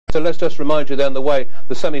So let's just remind you then the way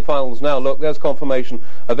the semi-finals now look. There's confirmation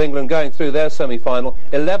of England going through their semi-final,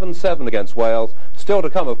 11-7 against Wales. Still to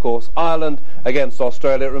come, of course, Ireland against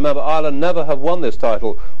Australia. Remember, Ireland never have won this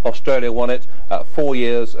title. Australia won it 4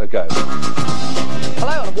 years ago.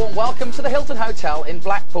 Hello and a warm welcome to the Hilton Hotel in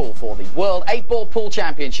Blackpool for the World 8-Ball Pool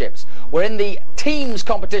Championships. We're in the teams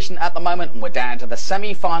competition at the moment and we're down to the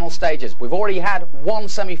semi-final stages. We've already had one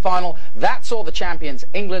semi-final. That saw the champions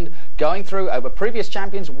England going through over previous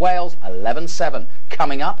champions Wales 11-7.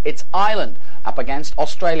 Coming up, it's Ireland up against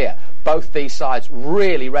Australia. Both these sides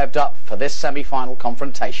really revved up for this semi-final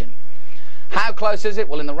confrontation. How close is it?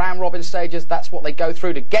 Well, in the round-robin stages, that's what they go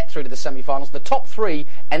through to get through to the semi-finals. The top three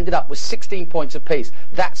ended up with 16 points apiece.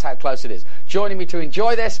 That's how close it is. Joining me to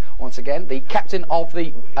enjoy this, once again, the captain of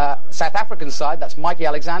the South African side, that's Mikey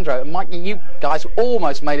Alexandro. And Mikey, you guys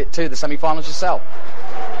almost made it to the semi-finals yourself.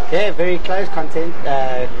 Yeah, very close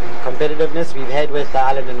competitiveness we've had with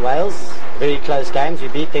Ireland and Wales. Very close games. We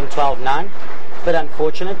beat them 12-9. Bit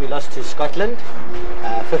unfortunate, we lost to Scotland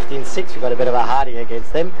 15-6. We got a bit of a harding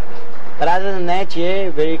against them. But other than that,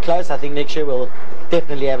 yeah, very close. I think next year we'll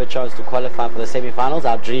definitely have a chance to qualify for the semi-finals.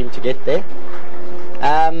 Our dream to get there.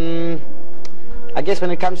 I guess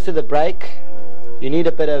when it comes to the break, you need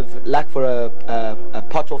a bit of luck for a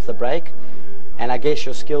pot off the break, and I guess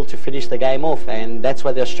your skill to finish the game off. And that's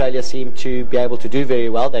what the Australia seem to be able to do very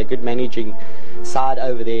well. They're a good managing side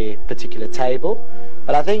over their particular table.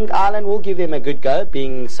 But I think Ireland will give them a good go,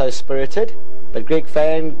 being so spirited. But Greg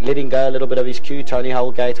Fan letting go a little bit of his cue, Tony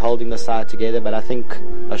Holgate holding the side together, but I think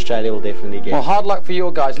Australia will definitely get. Well, hard luck for your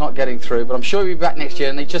guys not getting through, but I'm sure you'll be back next year,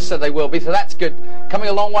 and they just said they will be, so that's good. Coming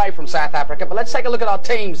a long way from South Africa, but let's take a look at our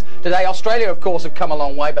teams today. Australia, of course, have come a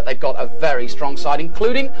long way, but they've got a very strong side,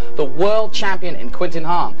 including the world champion in Quintin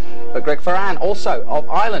Hahn. But Greg Ferran, also of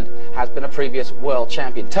Ireland, has been a previous world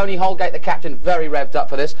champion. Tony Holgate, the captain, very revved up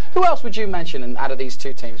for this. Who else would you mention out of these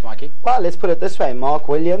two teams, Mikey? Well, let's put it this way. Mark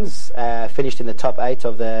Williams finished in the top 8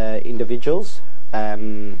 of the individuals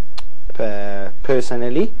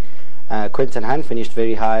personally. Quintin Hahn finished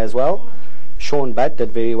very high as well. Sean Budd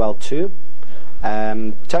did very well too.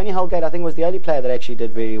 Tony Holgate, I think, was the only player that actually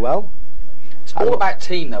did very well. It's all about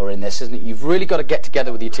team though in this, isn't it? You've really got to get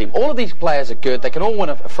together with your team. All of these players are good. They can all win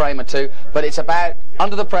a frame or two, but it's about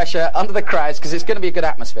under the pressure, under the crowds, because it's going to be a good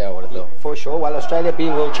atmosphere, I would have thought. For sure. Well, Australia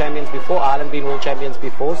being world champions before, Ireland being world champions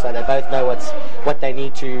before, so they both know what they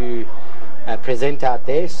need to present out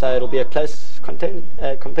there. So it'll be a close,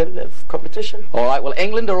 competitive competition. All right. Well,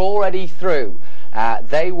 England are already through.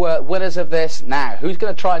 They were winners of this. Now, who's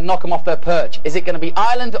going to try and knock them off their perch? Is it going to be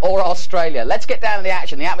Ireland or Australia? Let's get down to the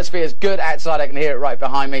action. The atmosphere is good outside. I can hear it right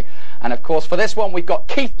behind me. And, of course, for this one, we've got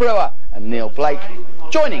Keith Brewer and Neil Blake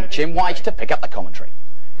joining Jim White to pick up the commentary.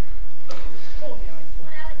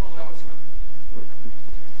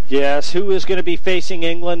 Yes, who is going to be facing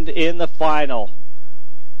England in the final?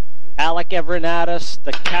 Alec Everinatis,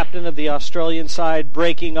 the captain of the Australian side,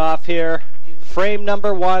 breaking off here. Frame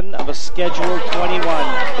number 1 of a scheduled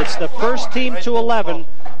 21. It's the first team to 11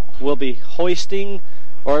 will be hoisting,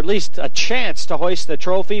 or at least a chance to hoist the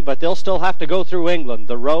trophy, but they'll still have to go through England.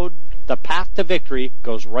 The road, the path to victory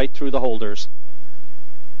goes right through the holders.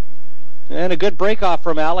 And a good break off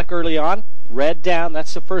from Alec early on. Red down,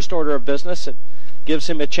 that's the first order of business. It gives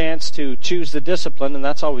him a chance to choose the discipline, and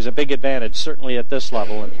that's always a big advantage, certainly at this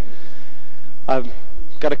level. And I've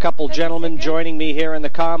got a couple gentlemen joining me here in the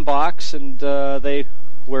comm box, and they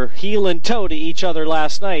were heel and toe to each other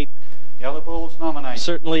last night. Yellow Bulls nominate.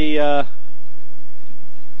 Certainly,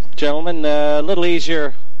 gentlemen, a little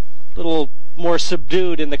easier, a little more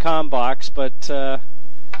subdued in the comm box, but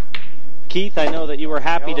Keith, I know that you were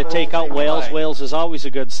happy to take out Wales. Wales is always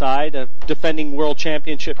a good side, a defending world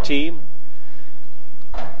championship team.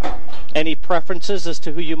 Any preferences as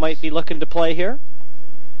to who you might be looking to play here?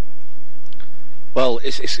 Well,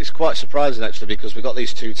 it's quite surprising actually, because we've got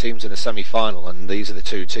these two teams in a semi-final, and these are the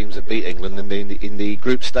two teams that beat England in the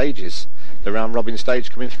group stages, the round-robin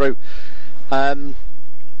stage coming through. I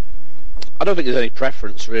don't think there's any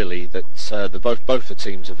preference really. That both the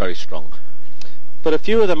teams are very strong. But a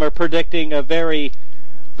few of them are predicting a very,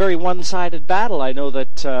 very one-sided battle. I know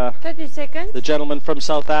that 30 seconds. The gentleman from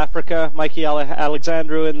South Africa, Mikey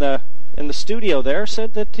Alexandru, in the studio there,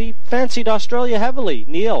 said that he fancied Australia heavily.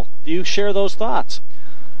 Neil, do you share those thoughts?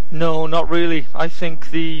 No, not really. I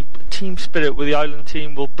think the team spirit with the Ireland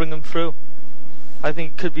team will bring them through. I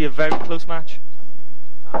think it could be a very close match.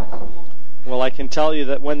 Well, I can tell you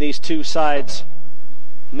that when these two sides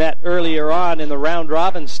met earlier on in the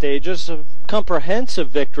round-robin stages, a comprehensive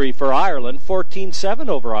victory for Ireland, 14-7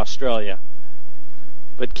 over Australia.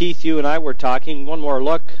 But Keith, you and I were talking, one more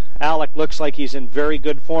look. Alec looks like he's in very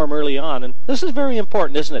good form early on, and this is very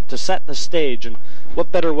important, isn't it, to set the stage, and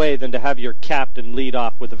what better way than to have your captain lead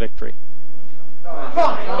off with a victory?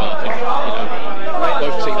 Well, I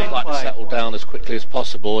think, both teams like to settle down as quickly as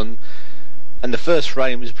possible, and the first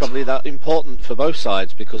frame is probably that important for both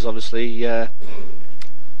sides, because obviously I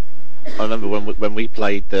remember when we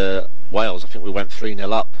played Wales, I think we went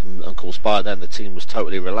 3-0 up, and of course by then the team was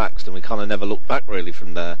totally relaxed, and we kind of never looked back really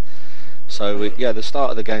from there. So the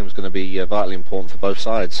start of the game is going to be vitally important for both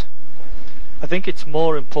sides. I think it's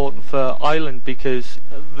more important for Ireland because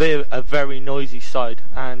they're a very noisy side,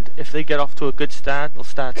 and if they get off to a good start, they'll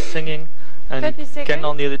start singing and getting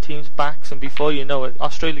on the other team's backs, and before you know it,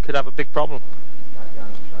 Australia could have a big problem.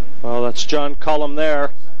 Well, that's John Cullum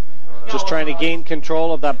there, just trying to gain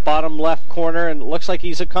control of that bottom left corner, and it looks like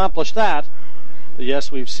he's accomplished that. But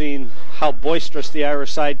yes, we've seen how boisterous the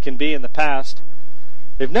Irish side can be in the past.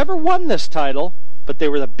 They've never won this title, but they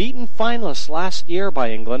were the beaten finalists last year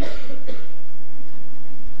by England.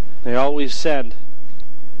 They always send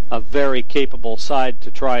a very capable side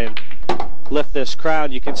to try and lift this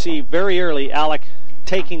crown. You can see very early Alec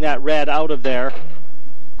taking that red out of there.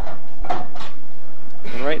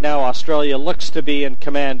 And right now Australia looks to be in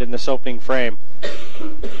command in this opening frame.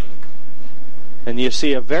 And you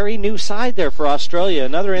see a very new side there for Australia.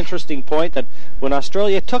 Another interesting point that when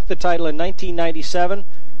Australia took the title in 1997,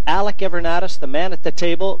 Alec Evernatis, the man at the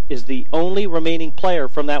table, is the only remaining player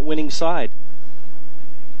from that winning side.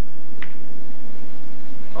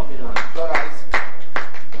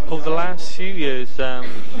 Over the last few years, the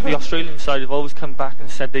Australian side have always come back and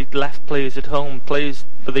said they'd left players at home, players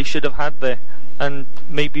that they should have had there, and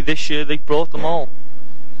maybe this year they brought them all.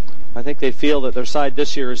 I think they feel that their side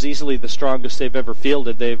this year is easily the strongest they've ever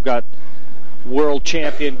fielded. They've got world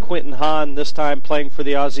champion Quinton Hahn this time playing for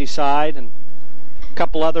the Aussie side, and a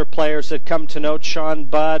couple other players that come to note, Sean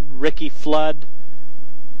Budd, Ricky Flood.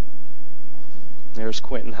 There's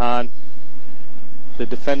Quinton Hahn, the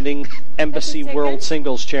defending Embassy World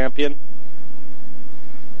Singles champion.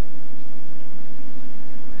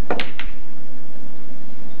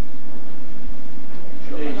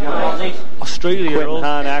 Australia. Quinton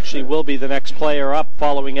Hahn actually will be the next player up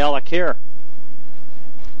following Alec here.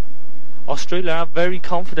 Australia are very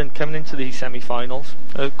confident coming into these semi-finals.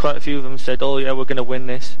 Quite a few of them said, oh yeah, we're going to win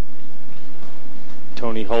this.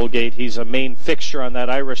 Tony Holgate, he's a main fixture on that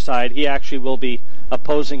Irish side. He actually will be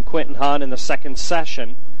opposing Quinton Hahn in the second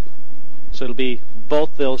session. So it'll be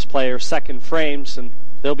both those players' second frames, and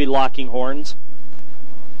they'll be locking horns.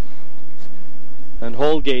 And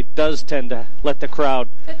Holgate does tend to let the crowd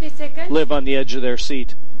live on the edge of their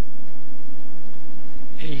seat.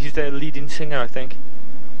 He's their leading singer, I think.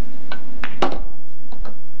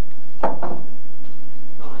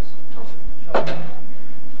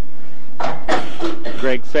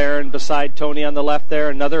 Greg Farron beside Tony on the left there,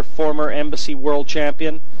 another former Embassy World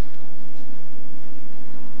Champion.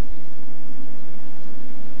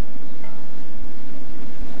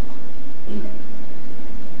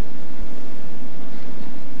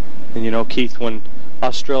 And you know, Keith, when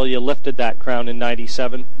Australia lifted that crown in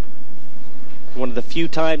 '97, one of the few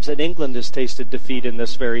times that England has tasted defeat in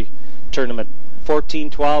this very tournament.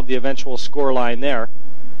 14-12, the eventual scoreline there.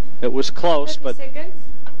 It was close, but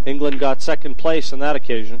England got second place on that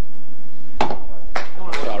occasion.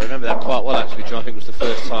 I remember that quite well, actually, John. I think it was the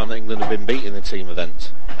first time that England had been beaten in the team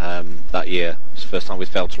event that year. It was the first time we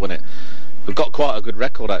failed to win it. We've got quite a good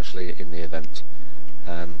record, actually, in the event.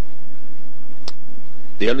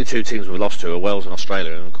 The only two teams we've lost to are Wales and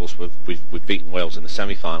Australia, and of course we've beaten Wales in the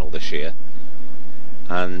semi-final this year.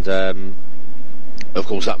 And of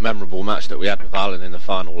course that memorable match that we had with Ireland in the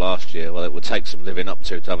final last year, well, it would take some living up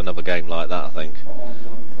to have another game like that, I think.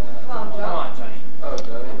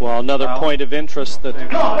 Well, another point of interest that... there's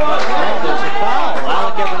a foul.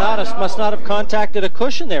 Alec Evernatis must not have contacted a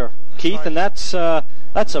cushion there, Keith, and that's a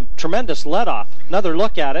tremendous let-off. Another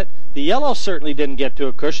look at it. The yellow certainly didn't get to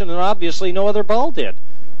a cushion, and obviously no other ball did.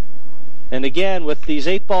 And again, with these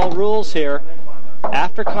 8-ball rules here,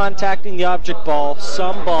 after contacting the object ball,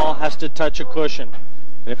 some ball has to touch a cushion.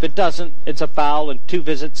 And if it doesn't, it's a foul and 2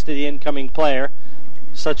 visits to the incoming player,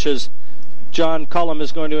 such as John Cullum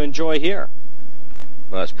is going to enjoy here.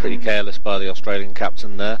 Well, that's pretty careless by the Australian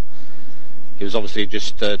captain there. He was obviously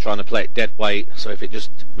just trying to play it dead weight, so if it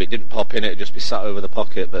didn't pop in, it'd just be sat over the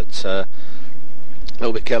pocket, but a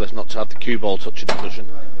little bit careless not to have the cue ball touching the cushion.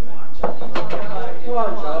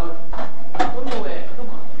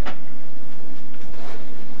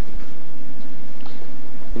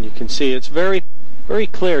 And you can see it's very, very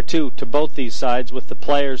clear too to both these sides with the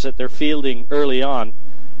players that they're fielding early on.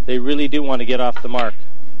 They really do want to get off the mark.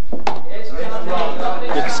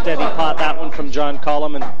 Good steady pot, that one from John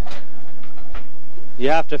Cullum, and you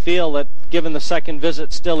have to feel that given the second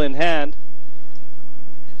visit still in hand,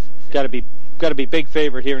 got to be big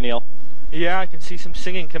favorite here, Neil. Yeah, I can see some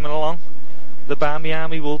singing coming along. The Barmy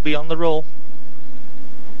Army will be on the roll.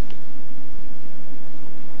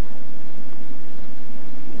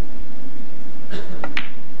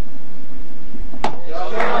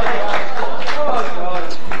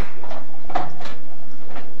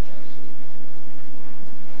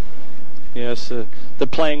 Yes, the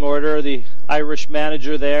playing order, the Irish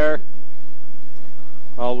manager there,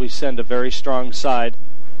 always send a very strong side.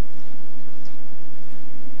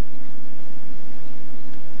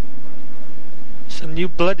 Some new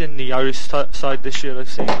blood in the Irish side this year, I've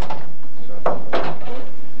seen.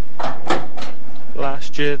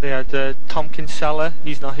 Last year they had Tom Kinsella,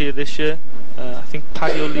 he's not here this year. I think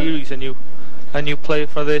Paddy O'Leary's a new player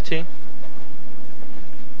for their team.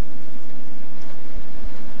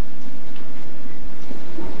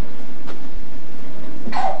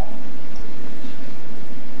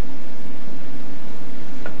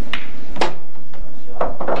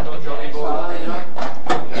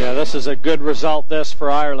 This is a good result, this, for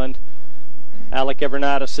Ireland. Alec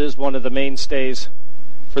Evernatis is one of the mainstays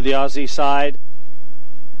for the Aussie side.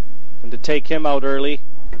 And to take him out early,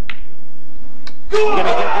 going to give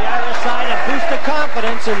the Irish side a boost of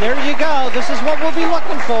confidence, and there you go. This is what we'll be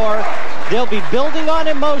looking for. They'll be building on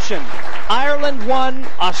emotion. Ireland 1,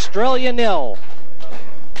 Australia 0.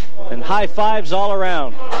 And high fives all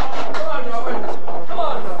around.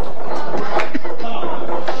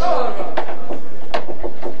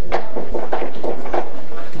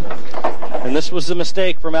 And this was the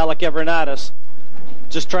mistake from Alec Evernatis.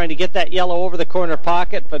 Just trying to get that yellow over the corner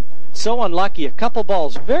pocket, but so unlucky. A couple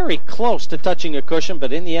balls very close to touching a cushion,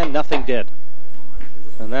 but in the end, nothing did.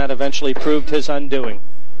 And that eventually proved his undoing.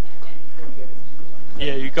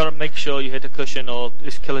 Yeah, you've got to make sure you hit a cushion or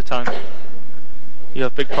it's killer time. You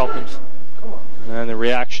have big problems. And the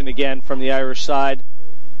reaction again from the Irish side.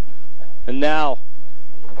 And now,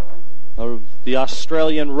 the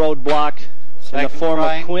Australian roadblock in the form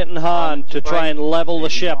of Quinton Hahn to try and level the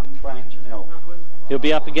ship. He'll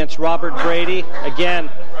be up against Robert Brady. Again,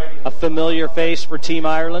 a familiar face for Team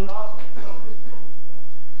Ireland.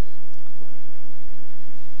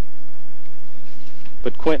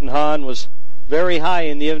 But Quinton Hahn was very high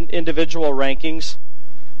in the individual rankings,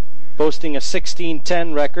 boasting a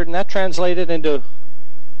 16-10 record, and that translated into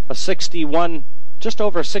a 61, just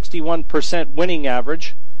over 61% winning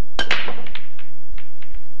average.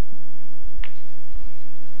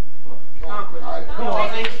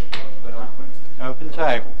 Open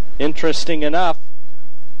table. Interesting enough,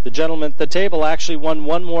 the gentleman at the table actually won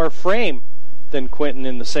one more frame than Quinton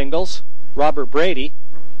in the singles. Robert Brady,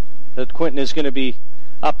 that Quinton is going to be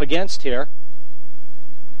up against here.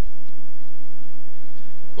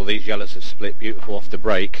 Well, these yellows have split beautiful off the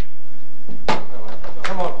break.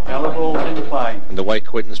 Come on. Yellow ball's in play. And the way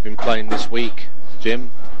Quinton's been playing this week,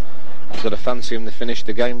 Jim, you've got to fancy him to finish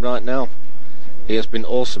the game right now. He has been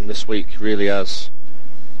awesome this week, really has.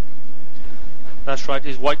 That's right,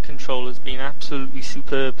 his white control has been absolutely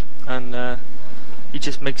superb, and he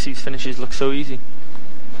just makes these finishes look so easy.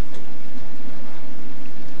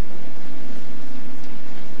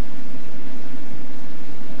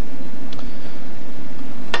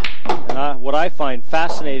 What I find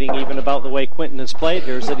fascinating even about the way Quinton has played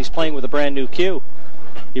here is that he's playing with a brand new cue.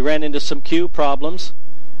 He ran into some cue problems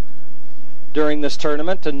during this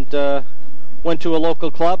tournament and went to a local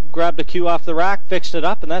club, grabbed a cue off the rack, fixed it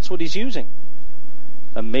up, and that's what he's using.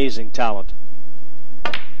 Amazing talent.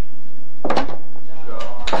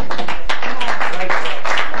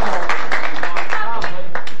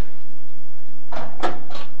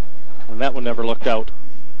 And that one never looked out.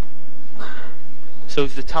 So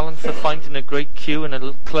is the talent for finding a great cue in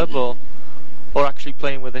a club or actually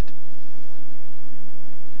playing with it?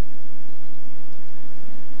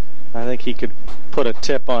 I think he could put a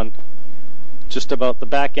tip on just about the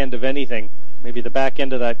back end of anything. Maybe the back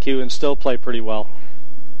end of that cue and still play pretty well.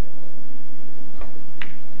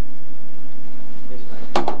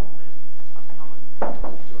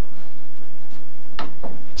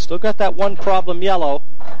 Still got that one problem yellow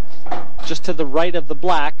just to the right of the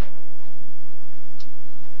black.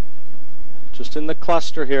 Just in the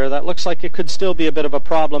cluster here. That looks like it could still be a bit of a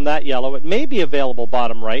problem, that yellow. It may be available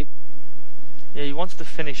bottom right. Yeah, he wants to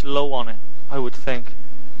finish low on it, I would think.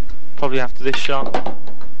 Probably after this shot.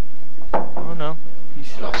 Oh no.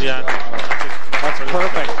 Yeah. That's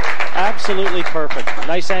perfect. Absolutely perfect.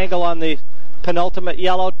 Nice angle on the penultimate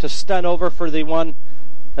yellow to stun over for the one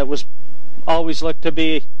that was always look to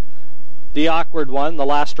be the awkward one, the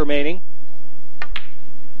last remaining.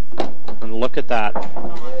 And look at that.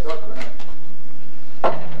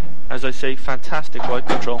 As I say, fantastic white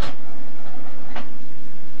control.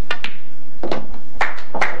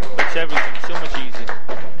 Makes everything so much easier.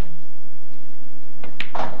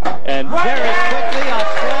 And very quickly,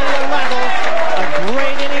 Australia level. A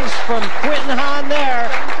great innings from Quinton Hahn there.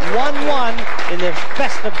 1-1 in the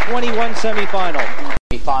best of 21 semi-final.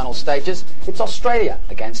 Final stages, it's Australia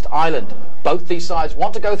against Ireland. Both these sides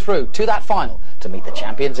want to go through to that final to meet the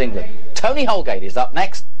champions England. Tony Holgate is up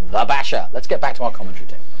next, the basher. Let's get back to our commentary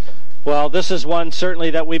team. Well, this is one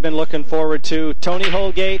certainly that we've been looking forward to. Tony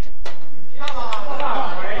Holgate,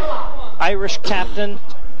 Irish captain,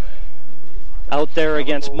 out there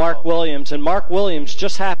against Mark Williams. And Mark Williams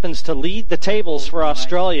just happens to lead the tables for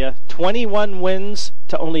Australia. 21 wins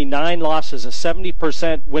to only 9 losses, a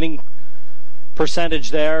 70% winning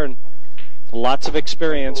percentage there, and lots of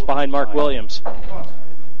experience behind Mark Williams.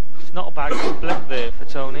 It's not a bad split there for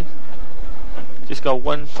Tony. Just got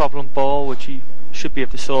one problem ball which he should be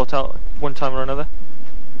able to sort out one time or another.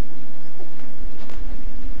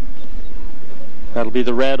 That'll be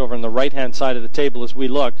the red over on the right hand side of the table as we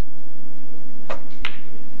look.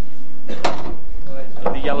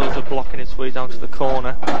 The yellows are blocking its way down to the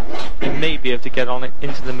corner. He may be able to get on it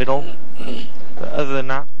into the middle, but other than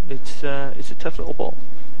that, it's a tough little ball.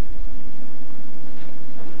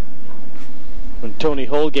 And Tony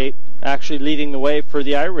Holgate actually leading the way for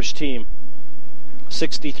the Irish team.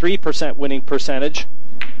 63% winning percentage.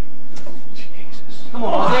 Jesus. Come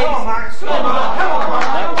on,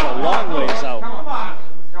 That was a long ways out.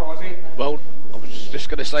 Well, I was just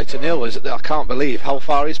going to say to Neil, is that I can't believe how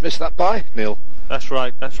far he's missed that by, Neil. That's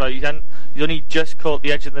right. He's only just caught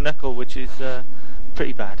the edge of the knuckle, which is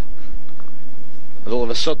pretty bad. And all of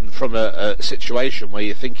a sudden, from a situation where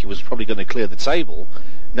you think he was probably going to clear the table,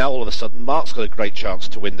 now all of a sudden Mark's got a great chance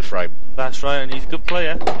to win the frame. That's right, and he's a good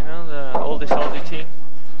player, you know, the oldest Aussie team.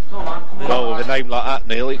 Well, with a name like that,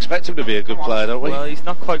 Neil, expect him to be a good player, don't we? Well, he's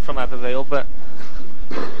not quite from Abervale, but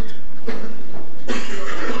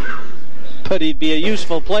he'd be a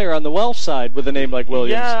useful player on the Welsh side with a name like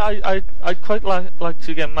Williams. Yeah, I'd quite like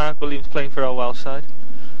to get Mark Williams playing for our Welsh side.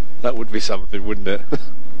 That would be something, wouldn't it?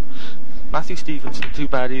 Matthew Stevens isn't too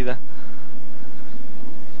bad either.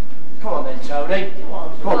 Come on then, Tony. Come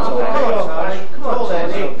on,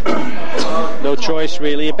 Tony. No choice,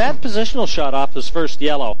 really. A bad positional shot off his first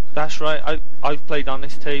yellow. That's right. I've played on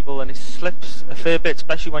this table, and it slips a fair bit,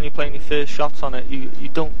 especially when you're playing your first shots on it. You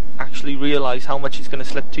don't actually realise how much it's going to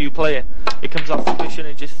slip to you play it. It comes off the cushion,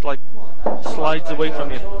 it just like slides away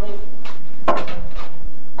from you.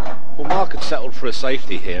 Well, Mark had settled for a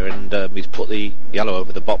safety here, and he's put the yellow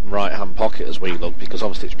over the bottom right-hand pocket as we look, because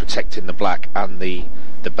obviously it's protecting the black and the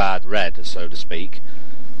bad red, so to speak.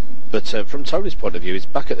 But from Tony's point of view, he's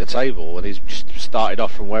back at the table, and he's just started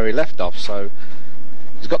off from where he left off, so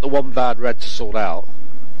he's got the one bad red to sort out,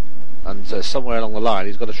 and somewhere along the line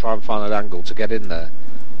he's got to try and find an angle to get in there.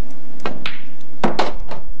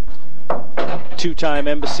 Two-time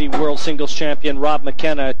Embassy World Singles Champion Rob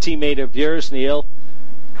McKenna, a teammate of yours, Neil,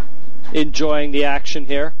 enjoying the action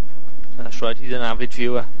here. That's right, he's an avid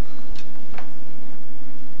viewer.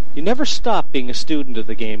 You never stop being a student of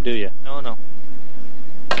the game, do you? No.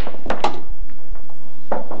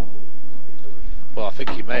 Well, I think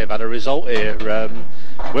he may have had a result here.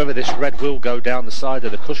 Whether this red will go down the side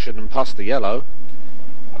of the cushion and past the yellow.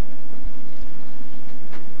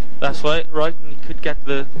 That's right, and you could get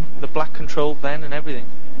the black control then and everything.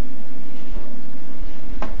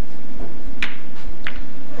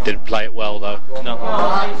 Didn't play it well though. No.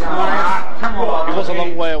 He was a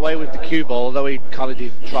long way away with the cue ball, although he kind of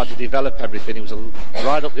tried to develop everything. He was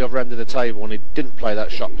right up the other end of the table, and he didn't play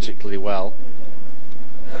that shot particularly well.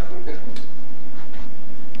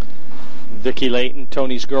 Vicky Layton,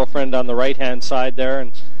 Tony's girlfriend, on the right-hand side there,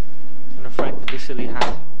 and a friend with a silly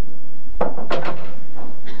hat.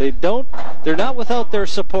 They're not without their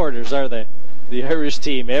supporters, are they? The Irish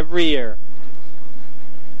team every year.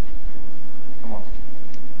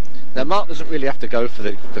 Now Mark doesn't really have to go for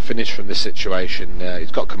the finish from this situation. He's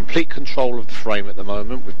got complete control of the frame at the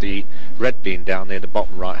moment, with the red being down near the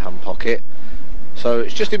bottom right hand pocket. So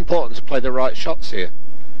it's just important to play the right shots here.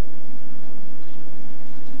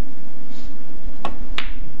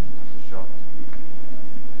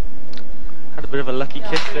 Had a bit of a lucky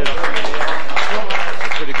kick there.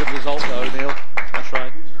 Pretty good result though, Neil. That's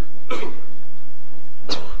right.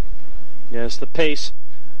 Yes, the pace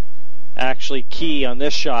actually key on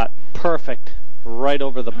this shot. Perfect, right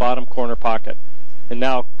over the bottom corner pocket. And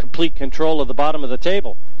now complete control of the bottom of the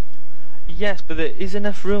table. Yes, but there is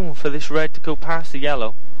enough room for this red to go past the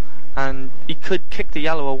yellow, and he could kick the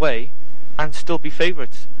yellow away and still be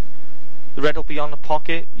favourites. The red will be on the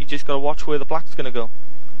pocket. You just got to watch where the black's going to go.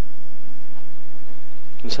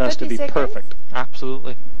 This has to be perfect.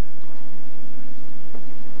 Absolutely.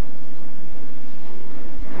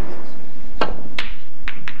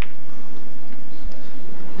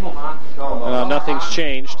 Nothing's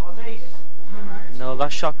changed. No,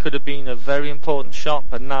 that shot could have been a very important shot,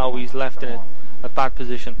 but now he's left in a bad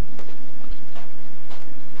position.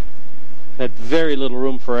 Had very little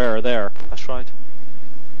room for error there. That's right.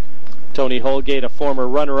 Tony Holgate, a former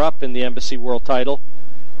runner-up in the Embassy World title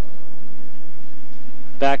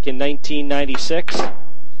back in 1996,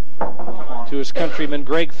 to his countryman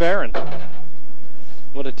Greg Farron.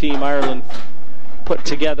 What a team Ireland put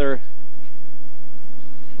together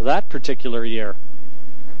that particular year.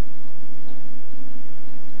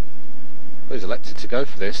 Well, he's elected to go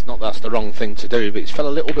for this. Not that's the wrong thing to do, but it's felt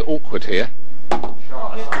a little bit awkward here.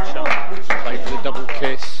 Played for the double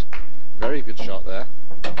kiss. Very good shot there.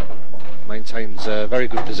 Maintains a very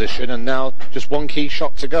good position, and now just one key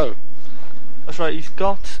shot to go. That's right, he's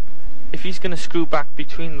got, if he's going to screw back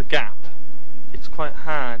between the gap, it's quite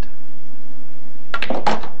hard.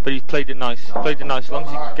 But he's played it nice. As long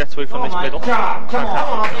as he gets away from this middle.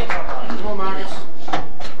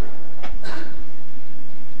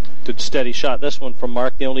 Good steady shot, this one from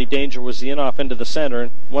Mark. The only danger was the in-off into the center,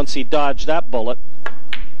 and once he dodged that bullet.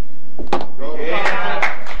 Played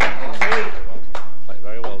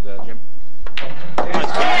very well there, Jim.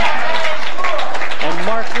 And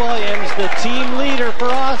Mark Williams, the team leader for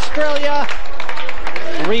Australia.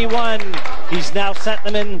 3-1. He's now set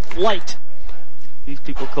them in flight. These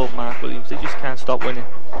people called Mark Williams, they just can't stop winning.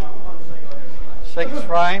 6th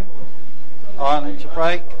frame, Ireland to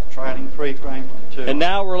break, trailing 3 frame 2. And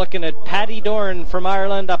now we're looking at Paddy Dorn from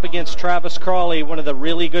Ireland up against Travis Crawley, one of the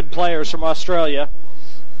really good players from Australia.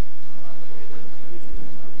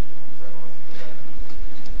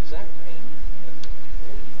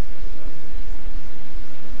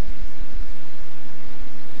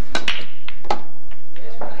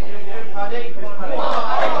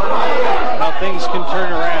 How things can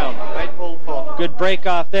turn around. Good break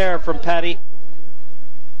off there from Paddy.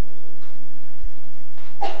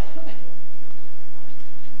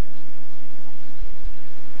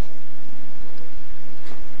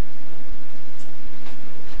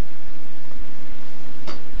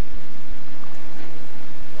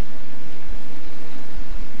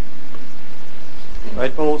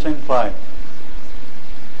 Red ball's in play.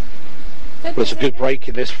 Well, it's a good break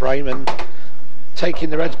in this frame, and taking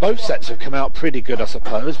the Reds, both sets have come out pretty good, I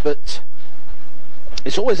suppose, but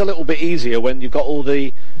it's always a little bit easier when you've got all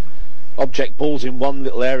the object balls in one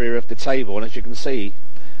little area of the table, and as you can see,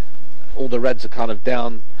 all the Reds are kind of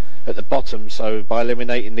down at the bottom, so by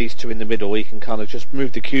eliminating these two in the middle, he can kind of just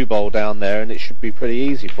move the cue ball down there, and it should be pretty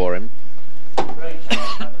easy for him.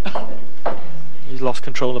 He's lost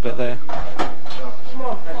control a bit there.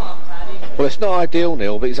 Well, it's not ideal,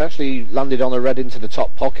 Neil, but he's actually landed on a red into the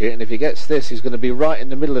top pocket, and if he gets this, he's going to be right in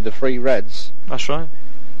the middle of the 3 reds. That's right.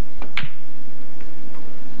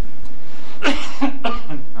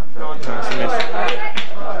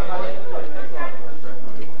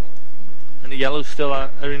 And the yellows still are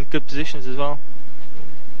in good positions as well.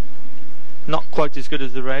 Not quite as good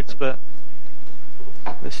as the reds, but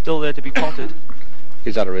they're still there to be potted.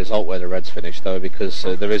 He's had a result where the reds finished, though, because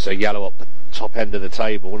there is a yellow up the top end of the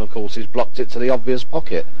table, and of course he's blocked it to the obvious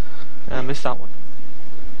pocket. I missed that one.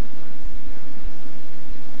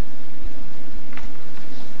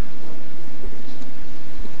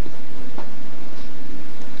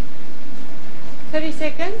 $30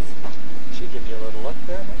 seconds. She give you a little luck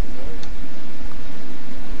there, mate.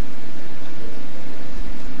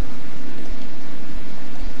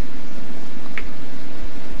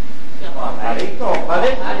 Come on, Paddy. Come on,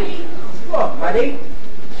 Paddy. Come on, Paddy.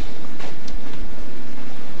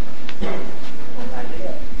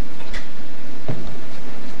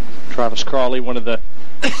 Travis Crawley, one of the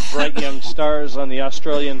bright young stars on the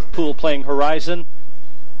Australian pool playing horizon.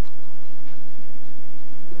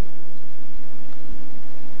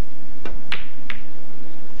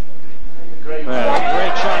 Great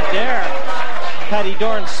shot there. Paddy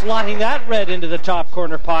Dorn slotting that red into the top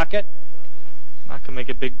corner pocket. That can make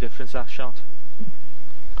a big difference, that shot.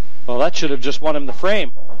 Well, that should have just won him the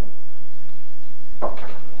frame.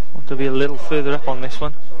 Want to be a little further up on this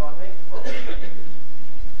one.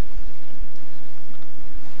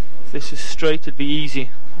 If this is straight, it'd be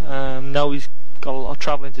easy. Now he's got a lot of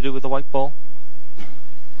travelling to do with the white ball.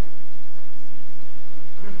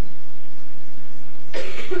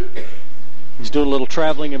 He's doing a little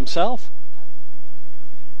travelling himself.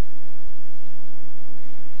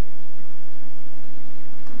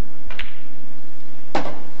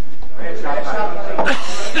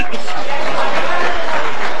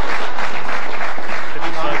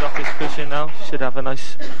 could have a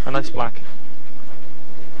nice black.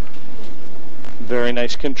 Very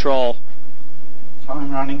nice control.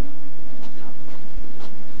 Time running.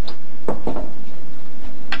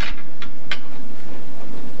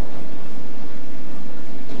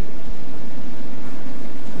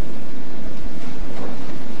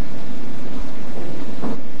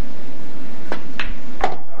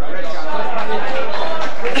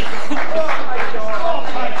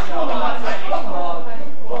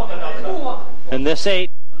 And this 8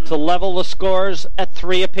 to level the scores at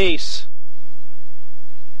 3 apiece.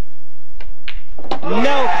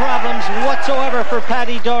 No problems whatsoever for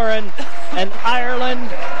Paddy Doran, and Ireland,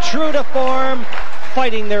 true to form,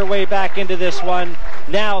 fighting their way back into this one.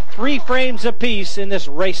 Now 3 frames apiece in this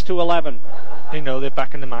race to 11. They know they're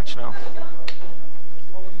back in the match now.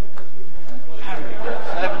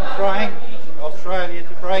 7th frame, Australia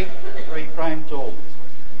to break, 3 frames all.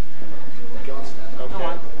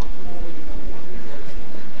 Okay.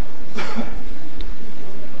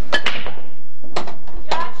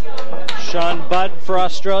 Sean Budd for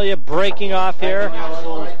Australia breaking off here.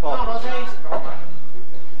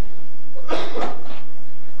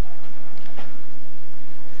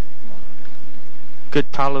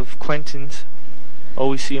 Good pal of Quentin's.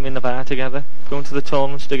 Always see him in the bar together, going to the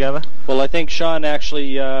tournaments together. Well, I think Sean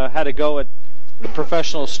actually had a go at the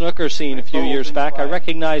professional snooker scene a few years back. I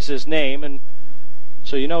recognize his name, and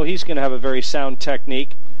so you know he's going to have a very sound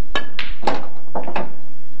technique.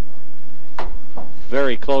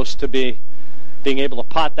 Very close to being able to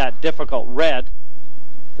pot that difficult red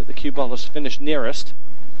that the cue ball has finished nearest.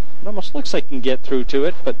 It almost looks like he can get through to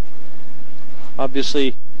it, but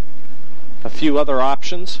obviously a few other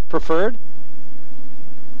options preferred.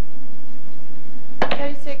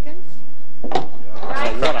 30 seconds. Oh,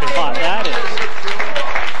 what a pot that is.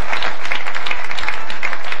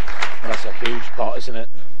 That's a huge pot, isn't it?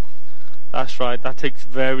 That's right, that takes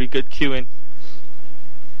very good cueing.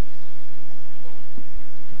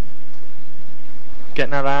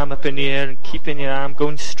 Getting that arm up in the air and keeping your arm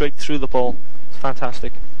going straight through the ball. It's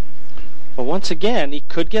fantastic. But once again, he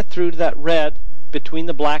could get through to that red between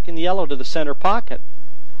the black and the yellow to the center pocket.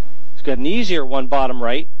 He's got an easier one bottom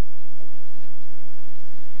right.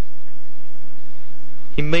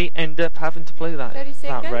 He may end up having to play that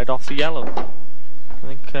red off the yellow.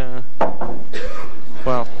 I think,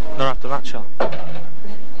 well, not after that shot.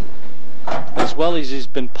 As well as he's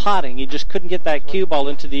been potting, he just couldn't get that cue ball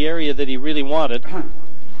into the area that he really wanted.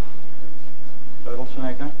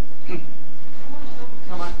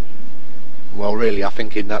 Well, really, I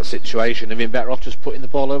think in that situation, he'd been better off just putting the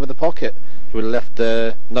ball over the pocket. He would have left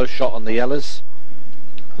no shot on the yellows,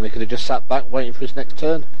 and he could have just sat back waiting for his next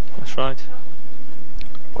turn. That's right.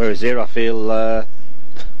 Whereas here, I feel,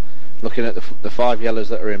 looking at the 5 yellows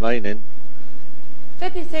that are remaining,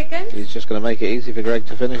 30 seconds. He's just going to make it easy for Greg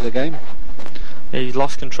to finish the game. Yeah, he's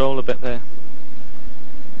lost control a bit there.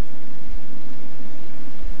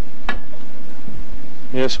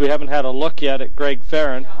 Yes, we haven't had a look yet at Greg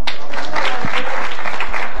Farron.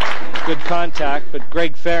 Good contact, but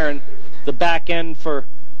Greg Farron, the back end for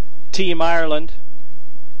Team Ireland,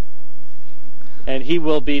 and he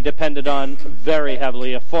will be depended on very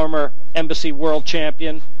heavily. A former Embassy World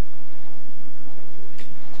Champion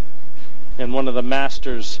and one of the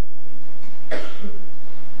masters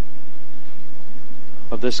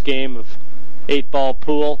of this game of 8-ball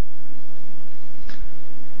pool.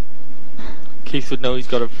 Keith would know he's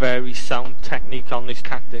got a very sound technique on his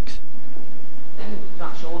tactics.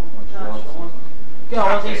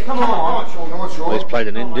 Well, he's played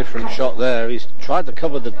an indifferent shot there. He's tried to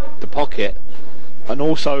cover the pocket and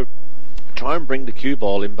also try and bring the cue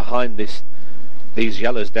ball in behind these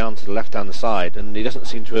yellows down to the left-hand side, and he doesn't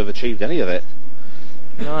seem to have achieved any of it.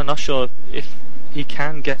 No, I'm not sure if he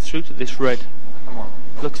can get through to this red.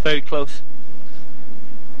 Looks very close.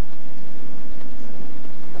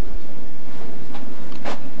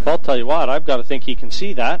 Well, I'll tell you what, I've got to think he can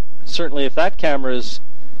see that. Certainly if that camera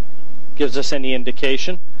gives us any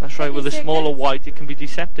indication. That's right, with a smaller white it can be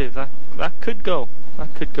deceptive. That could go.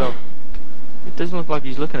 That could go. It doesn't look like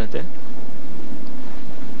he's looking at it.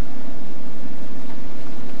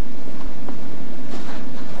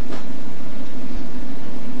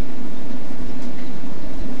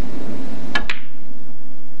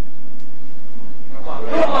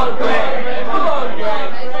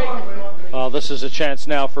 Well, this is a chance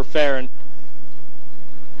now for Farron.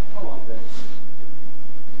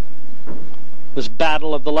 This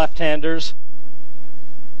battle of the left-handers.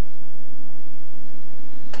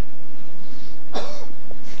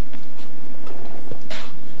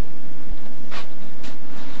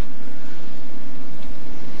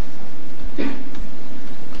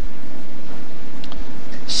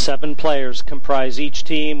 7 players comprise each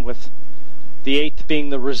team, with the 8th being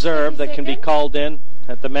the reserve that can be called in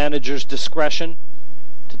at the manager's discretion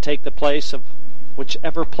to take the place of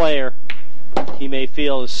whichever player he may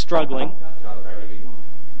feel is struggling.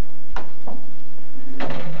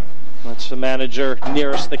 That's the manager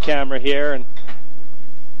nearest the camera here, and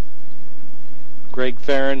Greg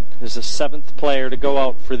Farron is the 7th player to go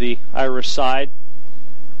out for the Irish side.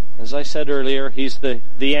 As I said earlier, he's the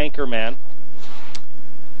anchor man.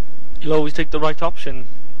 He'll always take the right option,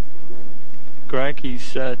 Greg. He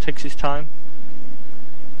takes his time,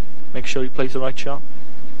 make sure he plays the right shot.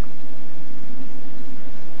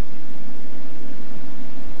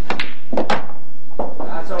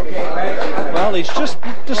 Well, he's just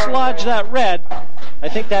dislodged that red. I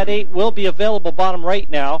think that 8 will be available bottom right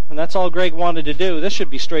now, and that's all Greg wanted to do. This should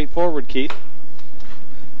be straightforward, Keith.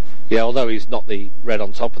 Yeah, although he's not the red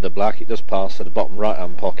on top of the black, it does pass to the bottom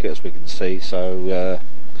right-hand pocket, as we can see. So, yeah,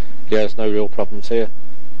 there's no real problems here.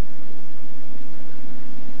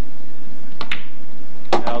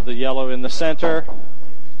 Now the yellow in the center,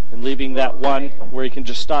 and leaving that 1 where he can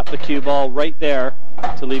just stop the cue ball right there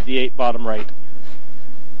to leave the 8 bottom right.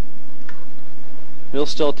 He'll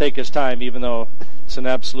still take his time, even though it's an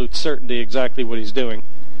absolute certainty exactly what he's doing.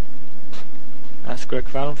 That's Greg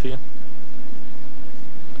Farron for you.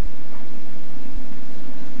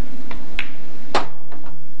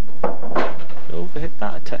 Overhit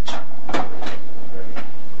that a touch.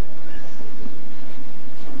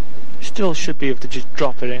 Still should be able to just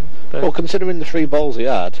drop it in. But Well, considering the 3 balls he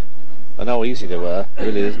had and how easy they were,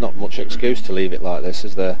 really there's not much excuse to leave it like this,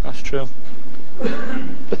 is there? that's true.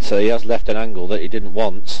 But he has left an angle that he didn't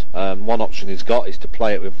want. One option he's got is to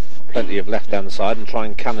play it with plenty of left down the side and try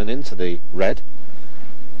and cannon into the red.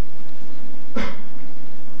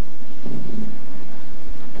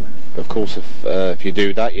 Of course, if you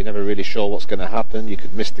do that, you're never really sure what's going to happen. You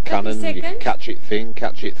could miss the cannon, you could catch it thin,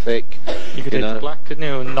 catch it thick. You could hit the black, couldn't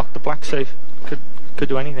you, and knock the black safe. Could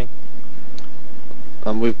do anything.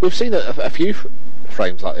 And we've seen a few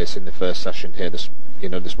frames like this in the first session here. This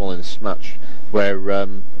morning, this match, where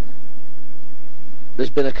there's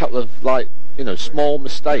been a couple of small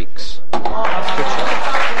mistakes. Well,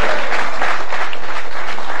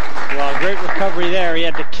 great recovery there. He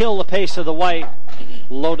had to kill the pace of the white.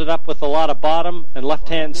 Loaded up with a lot of bottom and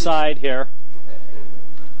left-hand side here.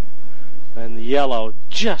 And the yellow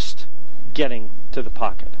just getting to the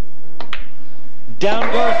pocket.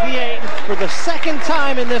 Down goes the 8 for the second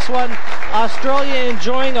time in this one. Australia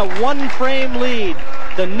enjoying a 1-frame lead.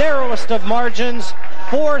 The narrowest of margins,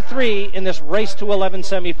 4-3 in this race to 11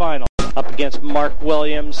 semi-final. Up against Mark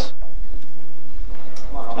Williams.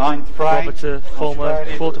 9th frame. Robert's a former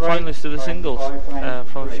quarter-finalist of the singles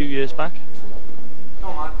from a few years back.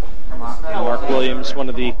 Mark Williams, one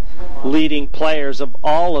of the leading players of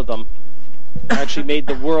all of them, actually made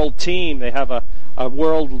the world team. They have a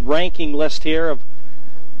world ranking list here of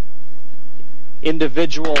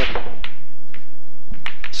individual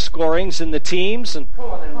scorings in the teams, and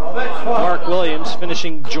Mark Williams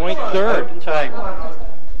finishing joint 3rd.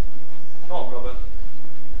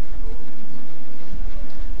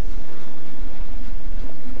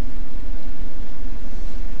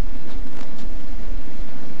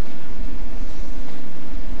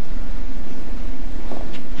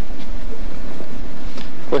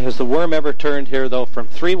 Boy, has the worm ever turned here, though. From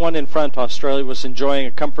 3-1 in front, Australia was enjoying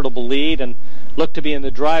a comfortable lead and looked to be in the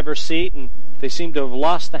driver's seat, and they seem to have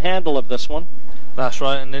lost the handle of this one. That's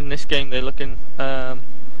right, and in this game they're looking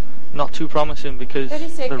not too promising because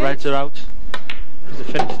the Reds are out. There's a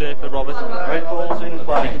finish there for Robert. Red balls in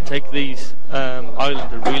play. He can take these.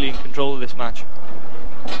 Ireland are really in control of this match.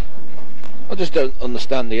 I just don't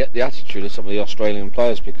understand the attitude of some of the Australian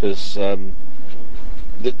players, because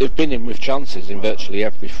they've been in with chances in virtually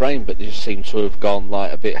every frame, but they just seem to have gone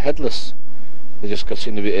like a bit headless. They just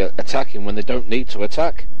seem to be attacking when they don't need to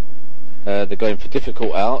attack. They're going for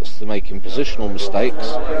difficult outs, they're making positional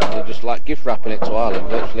mistakes. They're just like gift wrapping it to Ireland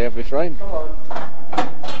virtually every frame.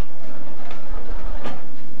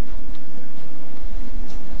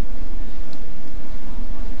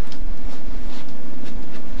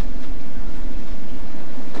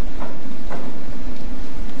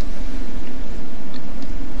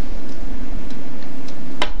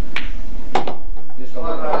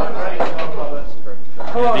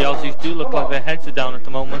 The Aussies do look like their heads are down at the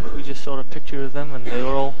moment. We just saw a picture of them and they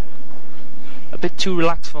were all a bit too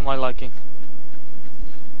relaxed for my liking.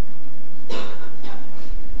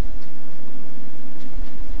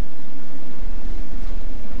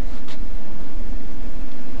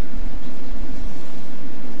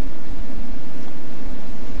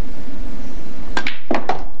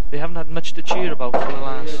 They haven't haven't had much to cheer about for the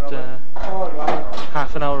last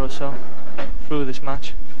half an hour or so through this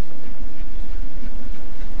match.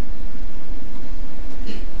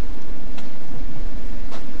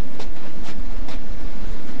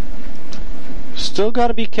 Still got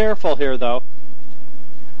to be careful here, though.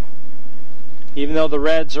 Even though the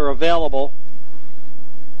Reds are available,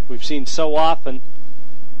 we've seen so often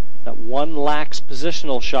that one lax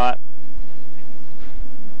positional shot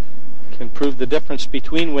can prove the difference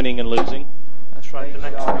between winning and losing. That's right.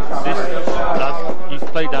 You've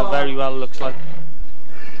played that very well, looks like.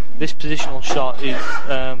 This positional shot is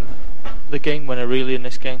the game winner, really, in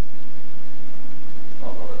this game.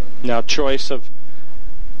 Now, choice of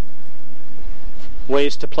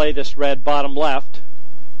ways to play this red bottom left.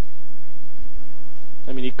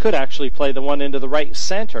 I mean, he could actually play the one into the right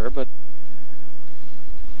center, but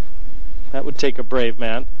that would take a brave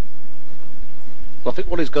man. Well, I think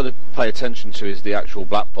what he's got to pay attention to is the actual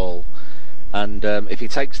black ball, and if he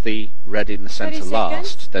takes the red in the centre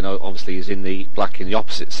last, then obviously he's in the black in the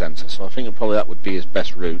opposite centre, so I think probably that would be his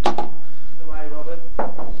best route. So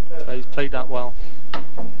he's played that well.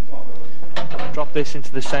 Drop this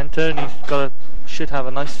into the centre, and should have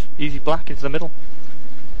a nice easy black into the middle,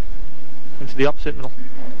 into the opposite middle.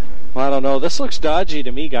 Well, I don't know, this looks dodgy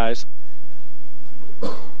to me, guys.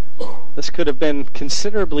 This could have been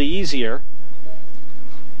considerably easier.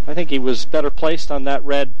 I think he was better placed on that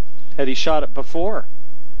red had he shot it before.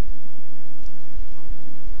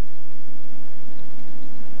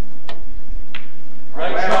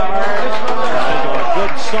 A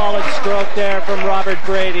good solid stroke there from Robert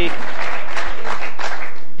Brady.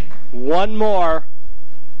 One more,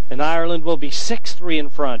 and Ireland will be 6-3 in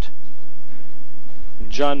front. And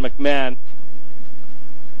John McMahon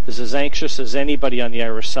is as anxious as anybody on the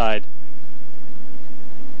Irish side.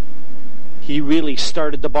 He really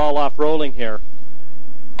started the ball off rolling here.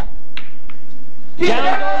 Down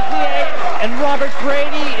goes the 8, and Robert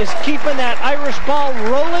Brady is keeping that Irish ball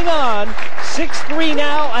rolling on. 6-3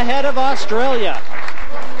 now ahead of Australia.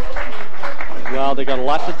 Well, they got a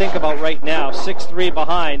lot to think about right now. 6-3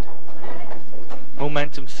 behind.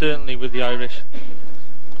 Momentum certainly with the Irish.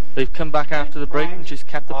 They've come back after the break and just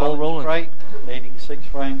kept the ball rolling. Break, leading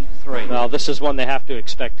 6-3. Well, this is one they have to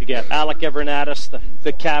expect to get. Alec Evernatis,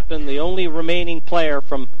 the captain, the only remaining player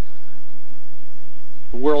from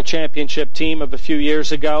the World Championship team of a few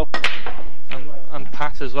years ago. And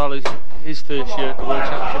Pat as well, his first year at the World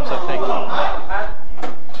Championships, I think.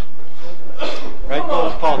 Red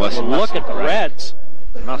ball positive. Look at the Reds.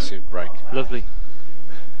 Massive break. Lovely.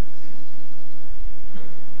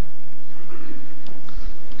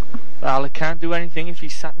 Alec can't do anything if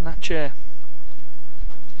he's sat in that chair.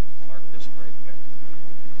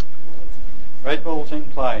 Red ball's in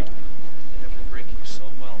play.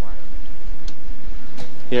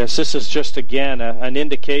 Yes, this is just again an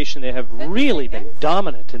indication they have really been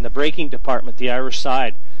dominant in the breaking department, the Irish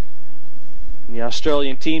side. And the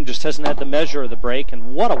Australian team just hasn't had the measure of the break,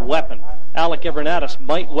 and what a weapon. Alec Evernatis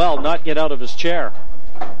might well not get out of his chair.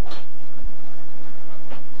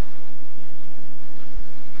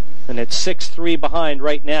 And it's 6-3 behind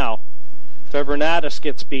right now. If Evernatis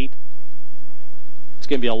gets beat, it's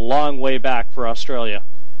going to be a long way back for Australia.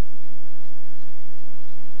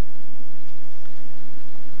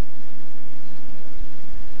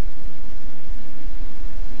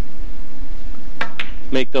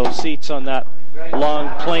 Make those seats on that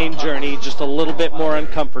long plane journey just a little bit more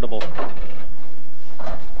uncomfortable.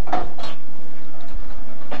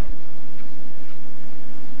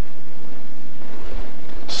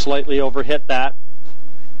 Slightly overhit that.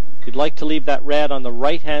 You'd like to leave that red on the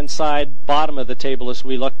right-hand side, bottom of the table as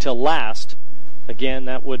we look till last. Again,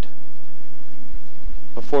 that would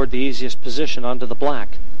afford the easiest position onto the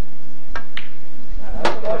black.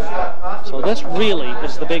 So this really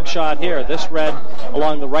is the big shot here. This red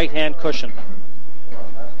along the right-hand cushion.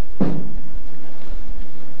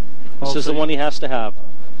 This is the one he has to have.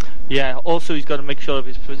 Yeah. Also, he's got to make sure of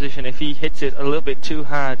his position. If he hits it a little bit too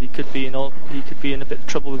hard, he could be in a bit of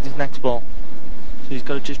trouble with his next ball. So he's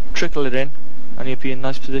got to just trickle it in, and he'll be in a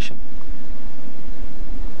nice position.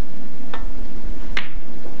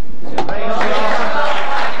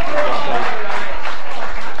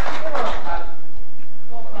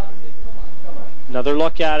 Another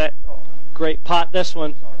look at it. Great pot, this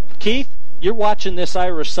one. Keith, you're watching this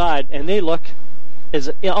Irish side, and they look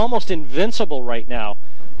as almost invincible right now.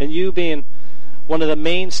 And you being one of the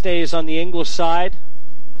mainstays on the English side,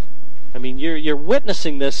 I mean, you're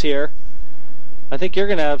witnessing this here. I think you're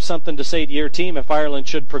going to have something to say to your team if Ireland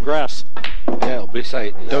should progress. Yeah, we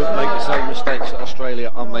say don't make the same mistakes that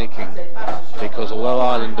Australia are making, because although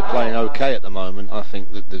Ireland are playing okay at the moment, I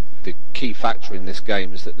think that the key factor in this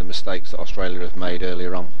game is that the mistakes that Australia have made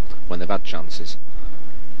earlier on when they've had chances.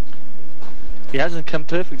 He hasn't come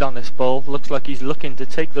perfect on this ball. Looks like he's looking to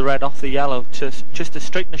take the red off the yellow just to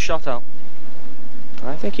straighten the shot out.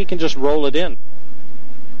 I think he can just roll it in.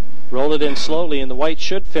 Roll it in slowly, and the white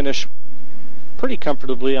should finish pretty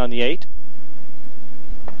comfortably on the 8.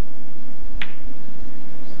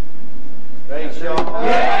 Great shot.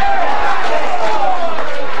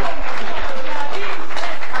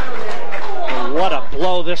 What a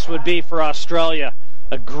blow this would be for Australia.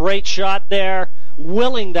 A great shot there,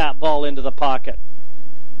 willing that ball into the pocket.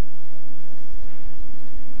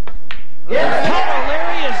 O'Leary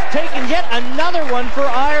has taken yet another one for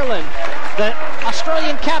Ireland. The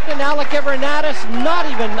Australian captain, Alec Everinatis, not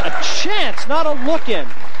even a chance, not a look in.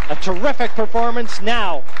 A terrific performance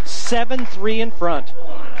now, 7-3 in front.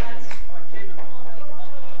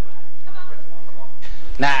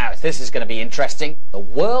 Now, this is going to be interesting. The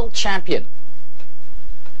world champion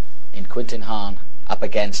in Quintin Hahn up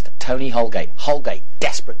against Tony Holgate. Holgate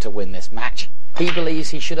desperate to win this match. He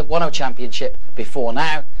believes he should have won a championship before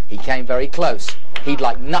now. He came very close. He'd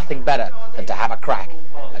like nothing better than to have a crack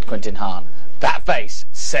at Quintin Hahn. That face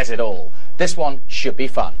says it all. This one should be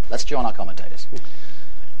fun. Let's join our commentators.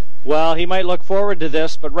 Well, he might look forward to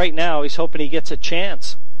this, but right now he's hoping he gets a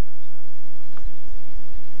chance.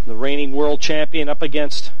 The reigning world champion up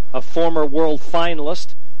against a former world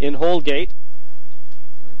finalist in Holgate.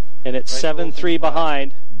 And it's 7-3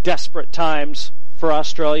 behind. Desperate times for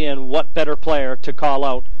Australia, and what better player to call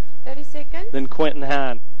out 30 seconds. than Quintin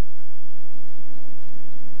Hahn.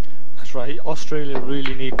 That's right. Australia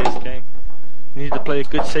really need this game. They need to play a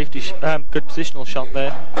good good positional shot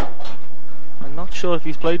there. I'm not sure if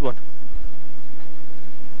he's played one.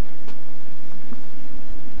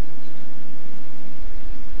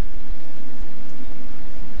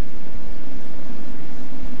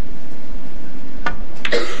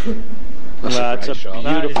 That's a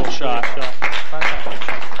beautiful shot.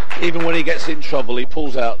 Even when he gets in trouble, he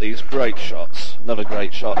pulls out these great shots. Another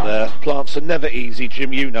great shot there. Plants are never easy,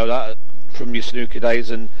 Jim. You know that from your snooker days,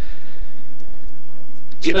 and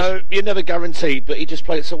you know you're never guaranteed. But he just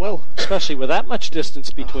played it so well, especially with that much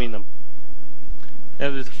distance between them. Yeah,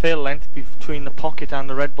 there's a fair length between the pocket and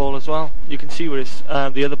the red ball as well. You can see where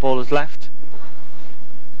the other ball is left.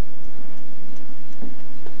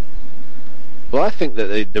 Well, I think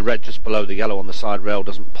that the red just below the yellow on the side rail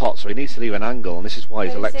doesn't pot, so he needs to leave an angle, and this is why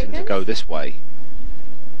he's electing to go this way.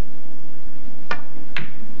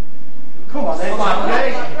 Come on, then.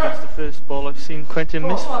 That's the first ball I've seen Quintin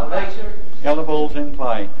miss. Yellow ball's in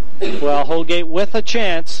play. Well, Holgate with a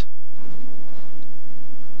chance.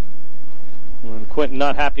 And Quintin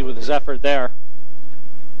not happy with his effort there.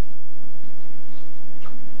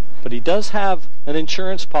 But he does have an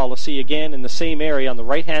insurance policy again in the same area on the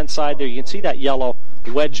right hand side there. You can see that yellow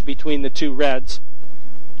wedge between the two reds.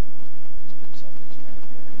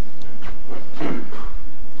 And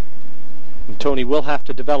Tony will have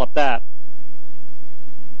to develop that.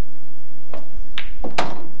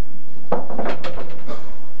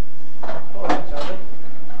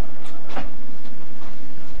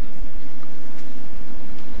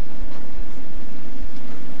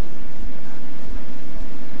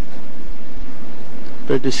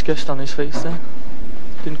 Bit of disgust on his face there.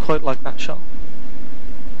 Didn't quite like that shot.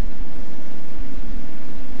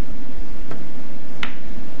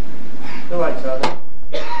 All right, Charlie.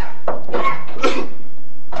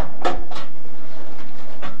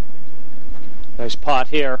 Nice pot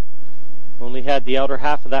here. Only had the outer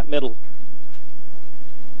half of that middle.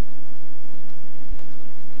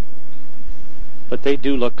 But they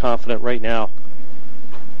do look confident right now.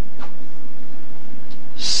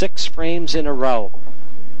 6 frames in a row.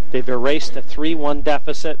 They've erased a 3-1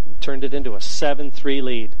 deficit and turned it into a 7-3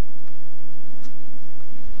 lead.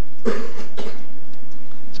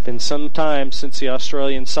 It's been some time since the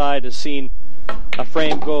Australian side has seen a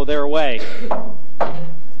frame go their way.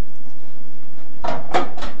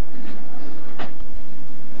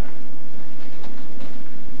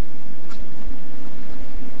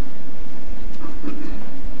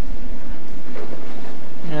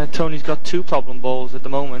 Yeah, Tony's got 2 problem balls at the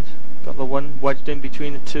moment. Got the one wedged in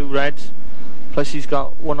between the 2 reds, plus he's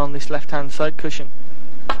got one on this left hand side cushion,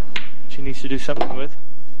 which he needs to do something with.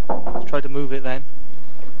 Let's try to move it then.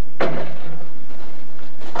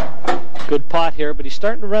 Good pot here, but he's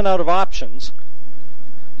starting to run out of options.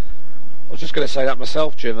 I was just going to say that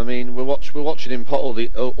myself, Jim. I mean, we're watching him put all the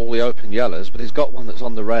open yellows, but he's got one that's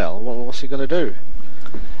on the rail. What's he going to do?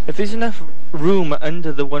 If there's enough room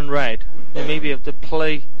under the one red, then maybe you have to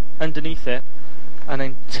play underneath it and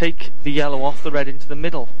then take the yellow off the red into the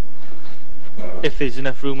middle. If there's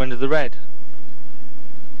enough room under the red.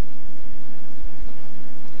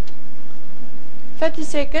 30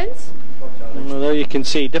 seconds. Well, there you can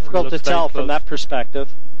see. Difficult to tell from that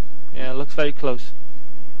perspective. Yeah, it looks very close.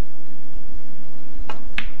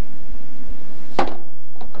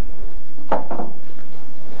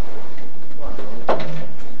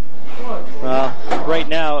 Well, right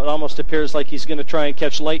now it almost appears like he's going to try and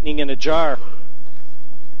catch lightning in a jar.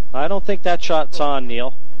 I don't think that shot's on,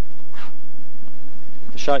 Neil.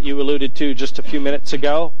 The shot you alluded to just a few minutes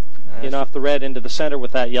ago, in off the red into the center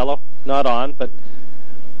with that yellow, not on, but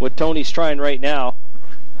what Tony's trying right now,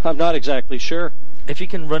 I'm not exactly sure. If he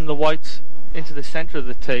can run the whites into the center of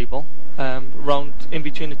the table, round in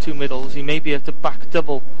between the two middles, he may be able to back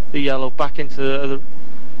double the yellow back into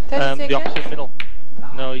the opposite middle.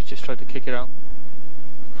 No, he's just tried to kick it out.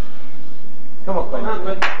 Come on,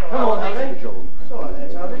 Quentin. Come on, Harry.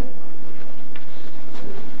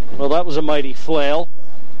 Well, that was a mighty flail.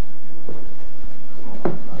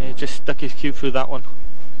 Yeah, he just stuck his cue through that one.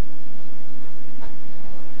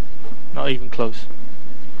 Not even close.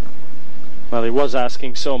 Well, he was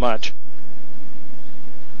asking so much.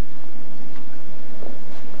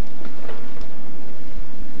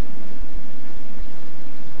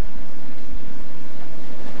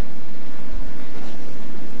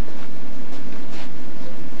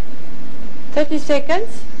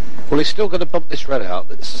 Seconds. Well, he's still going to bump this red out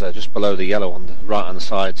that's just below the yellow on the right-hand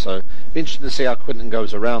side, so it'll be interesting to see how Quinton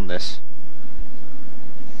goes around this.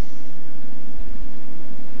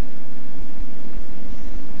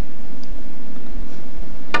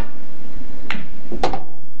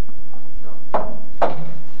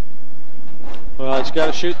 Well, he's got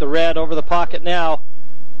to shoot the red over the pocket now.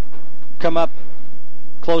 Come up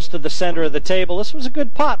close to the center of the table. This was a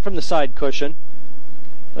good pot from the side cushion.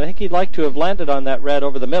 I think he'd like to have landed on that red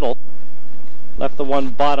over the middle. Left the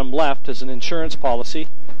one bottom left as an insurance policy.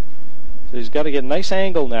 So he's got to get a nice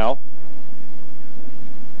angle now.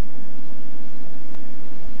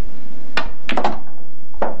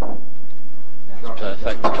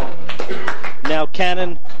 Perfect. Now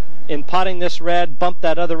Cannon, in potting this red, bumped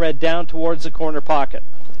that other red down towards the corner pocket.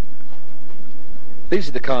 These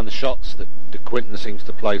are the kind of shots that Quinton seems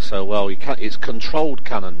to play so well. It's controlled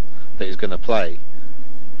cannon that he's going to play.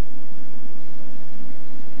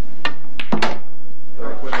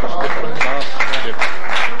 It's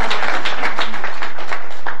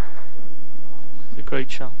a great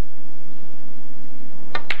shot.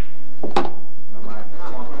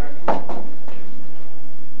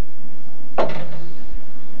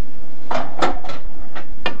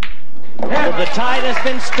 Well, the tide has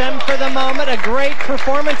been stemmed for the moment. A great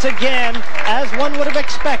performance again, as one would have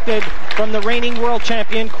expected from the reigning world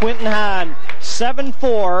champion Quinton Hahn.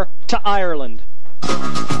 7-4 to Ireland.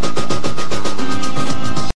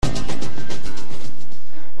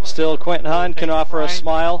 Still, Quinton Hahn can offer a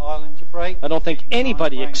smile. I don't think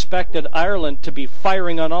anybody expected Ireland to be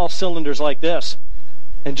firing on all cylinders like this.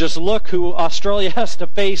 And just look who Australia has to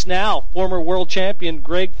face now, former world champion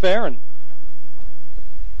Greg Farron.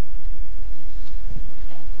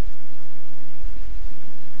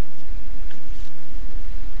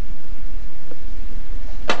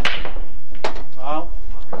 I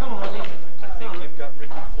think you've got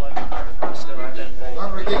Ricky Flood instead of Ben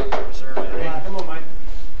Bolton.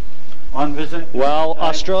 One visit. Well,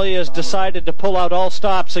 Australia has decided to pull out all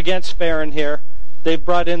stops against Farron here. They've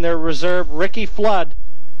brought in their reserve, Ricky Flood,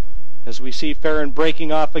 as we see Farron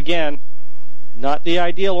breaking off again. Not the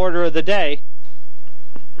ideal order of the day.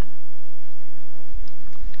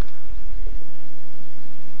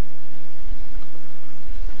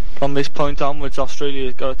 From this point onwards,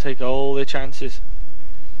 Australia's got to take all their chances.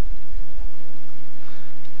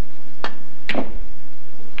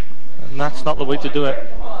 And that's not the way to do it.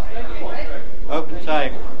 Open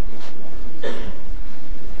time.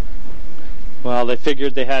 Well, they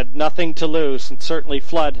figured they had nothing to lose, and certainly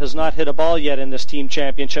Flood has not hit a ball yet in this team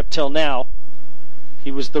championship till now. He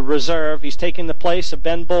was the reserve. He's taking the place of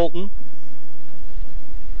Ben Bolton.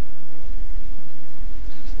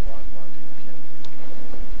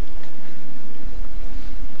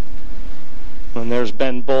 And there's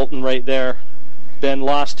Ben Bolton right there. Ben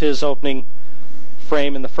lost his opening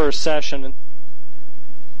frame in the first session. And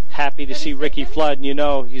happy to see Ricky Flood, and you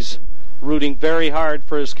know he's rooting very hard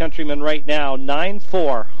for his countrymen right now.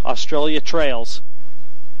 9-4, Australia trails.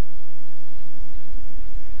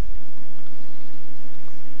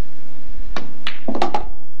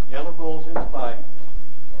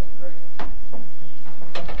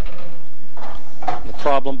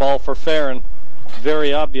 problem ball for Farron.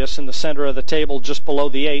 Very obvious in the center of the table, just below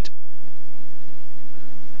the 8.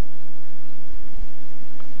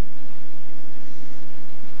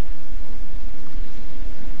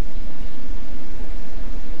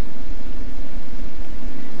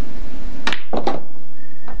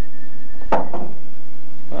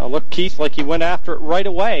 Well, look, Keith, like he went after it right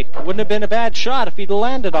away. Wouldn't have been a bad shot if he'd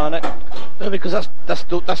landed on it. No, because that's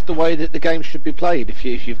the way that the game should be played. If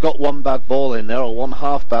you've got one bad ball in there or one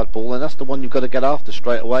half bad ball, then that's the one you've got to get after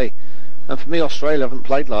straight away. And for me, Australia haven't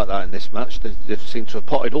played like that in this match. They've seemed to have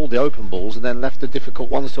potted all the open balls and then left the difficult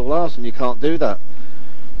ones till last, and you can't do that.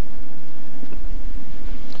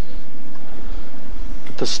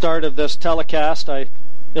 At the start of this telecast, I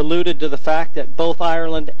alluded to the fact that both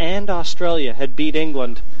Ireland and Australia had beat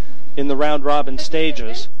England in the round-robin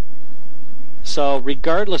stages. So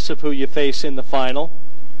regardless of who you face in the final,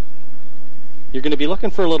 you're going to be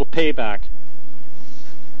looking for a little payback.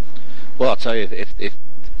 Well, I'll tell you,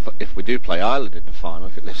 if we do play Ireland in the final,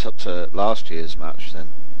 if it lives up to last year's match, then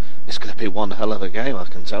it's going to be one hell of a game, I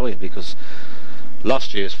can tell you, because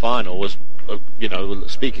last year's final was,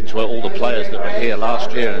 speaking to all the players that were here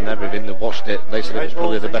last year and everything that watched it, they said it was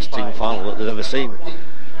probably the best team final that they've ever seen.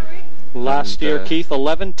 Last year, Keith,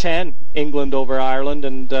 11-10 England over Ireland,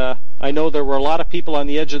 and I know there were a lot of people on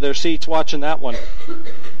the edge of their seats watching that one.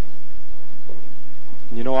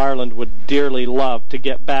 You know, Ireland would dearly love to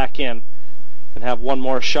get back in and have one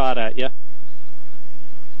more shot at you.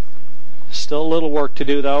 Still a little work to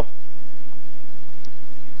do, though.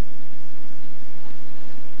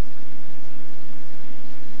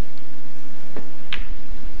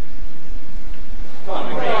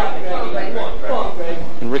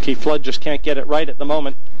 And Ricky Flood just can't get it right at the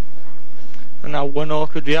moment. And now one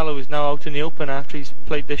awkward yellow is now out in the open after he's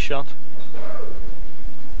played this shot.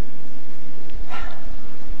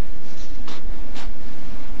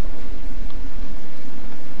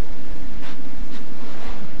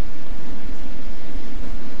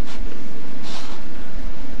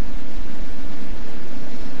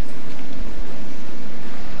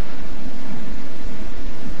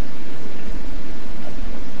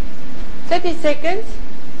 Seconds.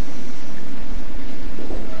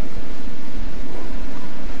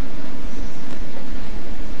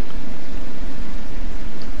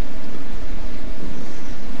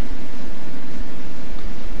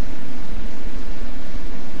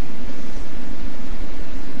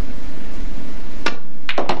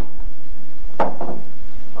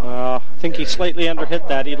 I think he slightly underhit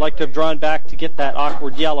that. He'd like to have drawn back to get that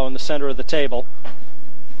awkward yellow in the center of the table.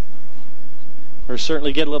 Or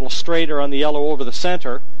certainly get a little straighter on the yellow over the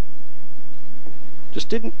center. Just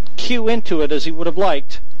didn't cue into it as he would have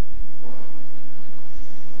liked.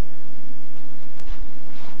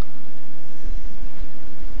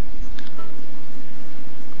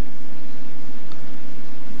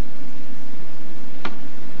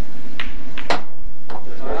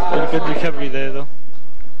 Very good recovery there, though.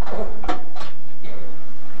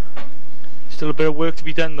 Still a bit of work to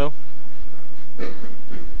be done, though.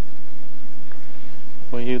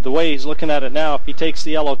 Well, the way he's looking at it now, if he takes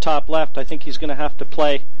the yellow top left, I think he's going to have to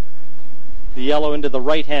play the yellow into the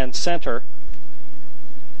right-hand center,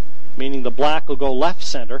 meaning the black will go left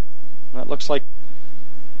center. That looks like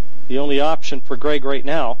the only option for Greg right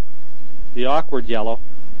now, the awkward yellow.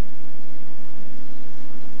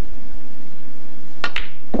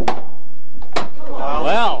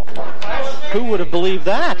 Well, who would have believed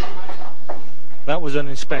that? That was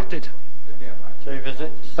uninspected.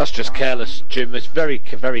 That's just careless, Jim. It's very,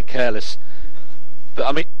 very careless. But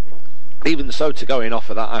I mean, even so, to going off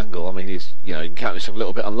at that angle, I mean, you can count yourself a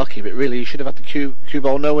little bit unlucky, but really, you should have had the cue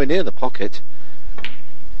ball nowhere near the pocket.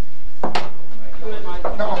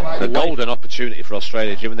 A golden opportunity for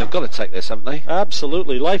Australia, Jim, and they've got to take this, haven't they?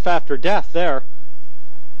 Absolutely, life after death there.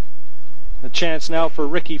 A chance now for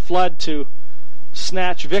Ricky Flood to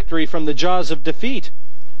snatch victory from the jaws of defeat.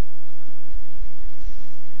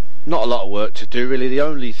 Not a lot of work to do, really. The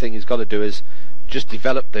only thing he's got to do is just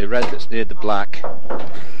develop the red that's near the black.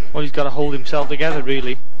 Well, he's got to hold himself together,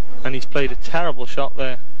 really. And he's played a terrible shot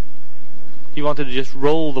there. He wanted to just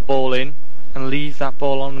roll the ball in and leave that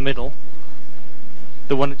ball on the middle.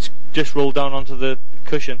 The one that's just rolled down onto the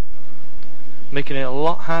cushion. Making it a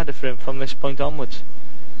lot harder for him from this point onwards.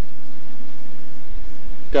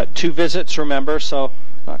 Got 2 visits, remember, so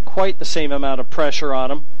not quite the same amount of pressure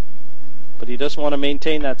on him. But he does want to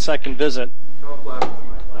maintain that second visit.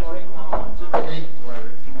 But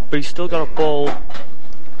he's still got a ball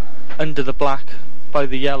under the black by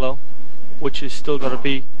the yellow, which has still got to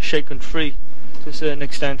be shaken free to a certain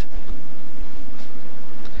extent.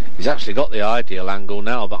 He's actually got the ideal angle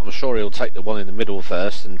now, but I'm sure he'll take the one in the middle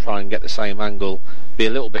first and try and get the same angle, be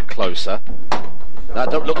a little bit closer.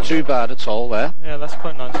 That don't look too bad at all there. Yeah, that's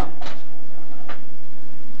quite nice.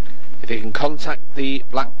 If he can contact the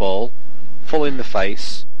black ball full in the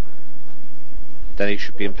face, then he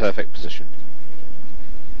should be in perfect position.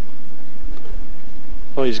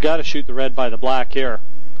 Well, he's got to shoot the red by the black here.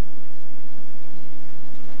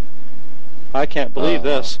 I can't believe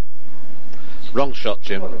this. Wrong shot,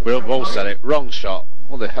 Jim. We've all said it. Wrong shot.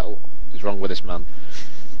 What the hell is wrong with this man?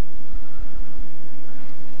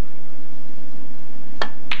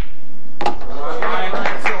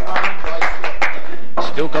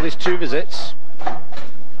 Still got his 2 visits.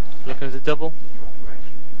 Looking at the double.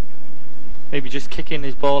 Maybe just kicking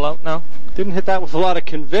his ball out now. Didn't hit that with a lot of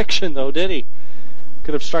conviction, though, did he?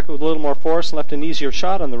 Could have struck it with a little more force and left an easier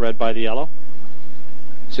shot on the red by the yellow.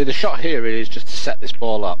 See, the shot here is just to set this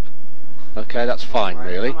ball up. Okay, that's fine,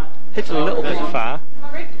 really. Hit it a little bit far.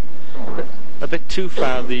 A bit too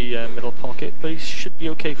far, the middle pocket, but he should be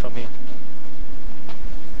okay from here.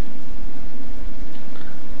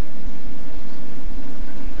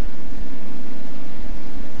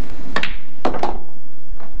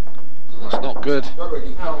 That's not good.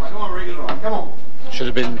 Should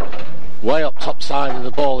have been way up top side of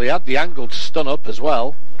the ball. He had the angle to stun up as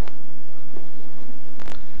well.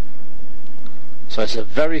 So it's a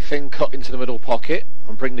very thin cut into the middle pocket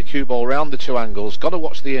and bring the cue ball round the 2 angles. Got to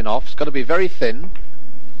watch the in-off. It's got to be very thin.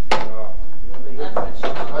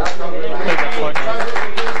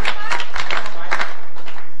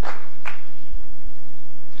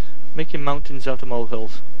 Making mountains out of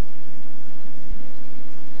molehills.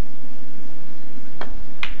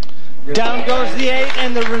 Down goes the 8,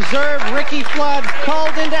 and the reserve Ricky Flood,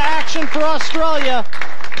 called into action for Australia,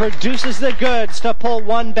 produces the goods to pull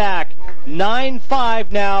one back.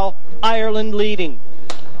 9-5 now, Ireland leading.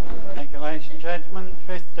 Thank you, ladies and gentlemen.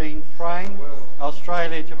 15th frame.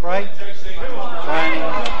 Australia to break.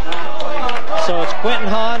 So it's Quinton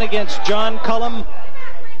Hahn against John Cullum.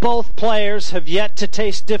 Both players have yet to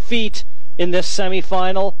taste defeat in this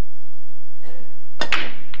semi-final.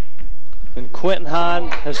 And Quinton Hahn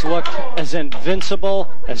has looked as invincible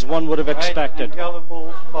as one would have expected.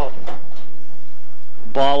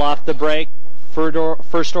 Ball off the break,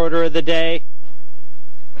 first order of the day.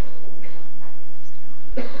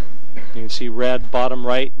 You can see red bottom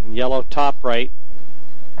right and yellow top right.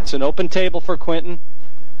 It's an open table for Quinton.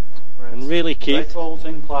 And really, Keith,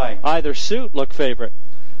 either suit look favourite.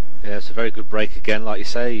 Yeah, it's a very good break again. Like you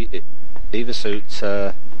say, either suit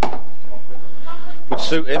would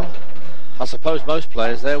suit him. I suppose most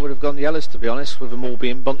players there would have gone yellows, to be honest, with them all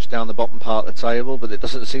being bunched down the bottom part of the table, but it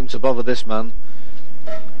doesn't seem to bother this man.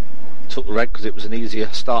 Took the red because it was an easier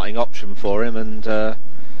starting option for him, and the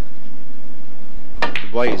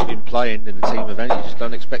way he's been playing in the team event, you just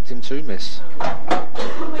don't expect him to miss.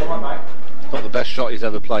 Not the best shot he's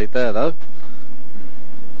ever played there, though.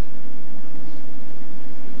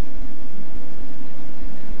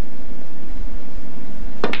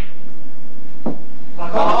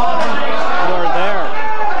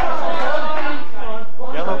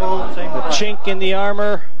 Chink in the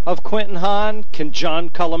armor of Quinton Hahn. Can John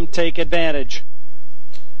Cullum take advantage?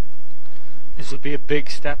 This would be a big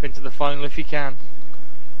step into the final if he can.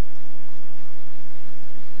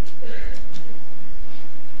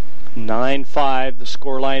 (9-5) the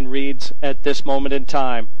scoreline reads at this moment in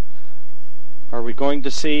time. Are we going to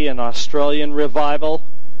see an Australian revival,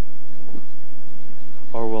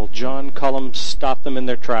 or will John Cullum stop them in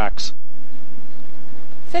their tracks?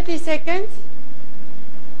 30 seconds.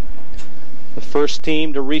 The first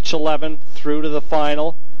team to reach 11 through to the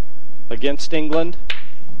final against England.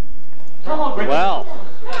 Well,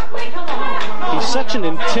 he's such an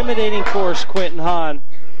intimidating force, Quinton Hahn.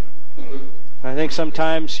 I think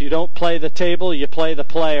sometimes you don't play the table, you play the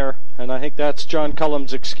player, and I think that's John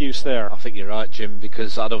Cullum's excuse there. I think you're right, Jim,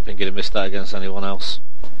 because I don't think he'd have missed that against anyone else.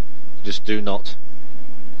 Just do not.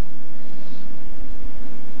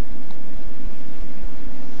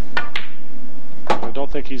 I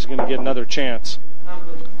don't think he's going to get another chance.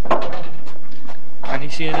 Can he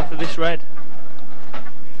see enough of this red?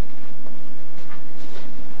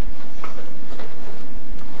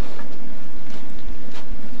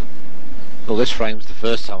 Well, this frame's the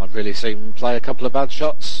first time I've really seen him play a couple of bad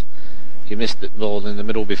shots. He missed it more in the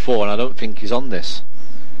middle before, and I don't think he's on this.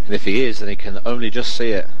 And if he is, then he can only just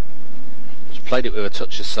see it. Just played it with a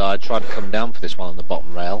touch aside, tried to come down for this one on the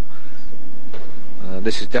bottom rail.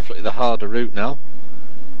 This is definitely the harder route now.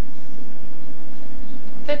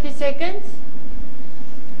 30 seconds.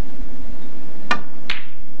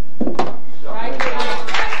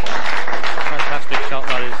 Fantastic shot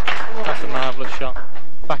that is.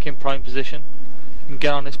 back in prime position. He can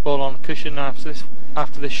get on this ball on the cushion after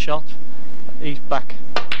this shot. He's back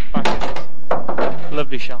in it.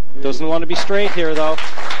 Lovely shot. Doesn't want to be straight here though.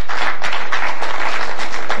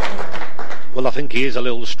 Well, I think he is a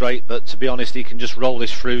little straight, but to be honest, he can just roll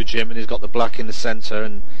this through, Jim, and he's got the black in the centre,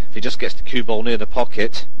 and if he just gets the cue ball near the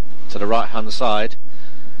pocket to the right hand side,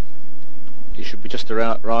 he should be just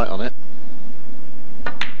right on it.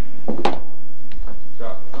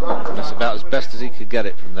 That's about as best as he could get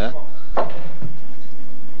it from there. And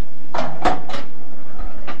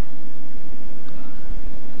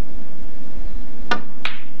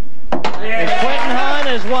Quentin Hahn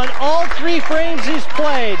has won all 3 frames he's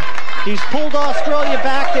played. He's pulled Australia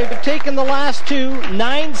back. They've taken the last 2,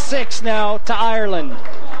 9-6 now to Ireland.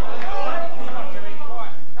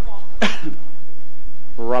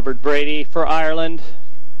 Robert Brady for Ireland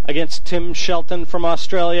against Tim Shelton from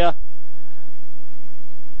Australia.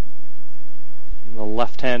 And the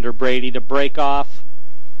left-hander Brady to break off.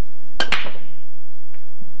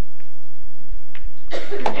 They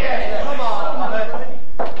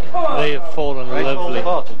have fallen lovely.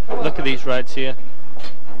 Look at these reds here.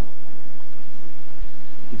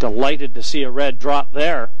 Delighted to see a red drop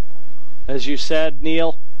there. As you said,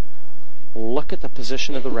 Neil, look at the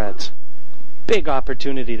position of the reds. Big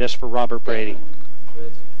opportunity this for Robert Brady.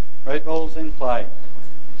 Red ball's in play.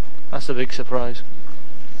 That's a big surprise.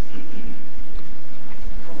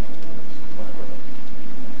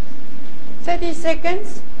 Thirty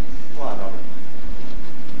seconds.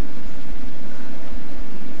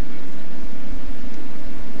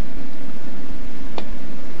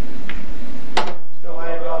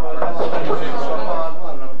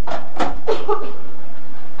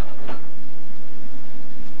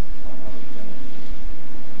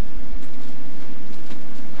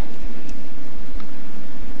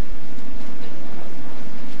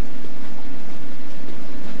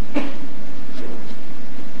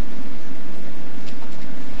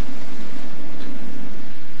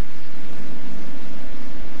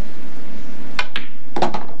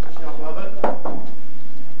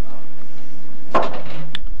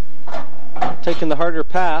 Taking the harder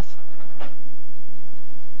path.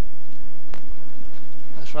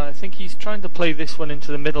 That's right. I think he's trying to play this one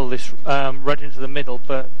into the middle, this red into the middle,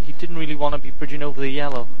 but he didn't really want to be bridging over the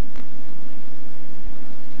yellow.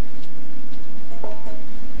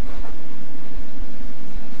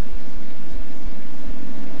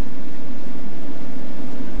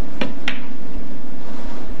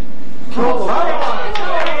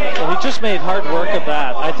 Well, he just made hard work of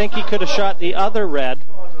that. I think he could have shot the other red.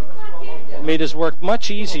 Made his work much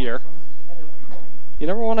easier. You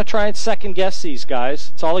never want to try and second guess these guys.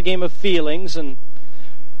 It's all a game of feelings, and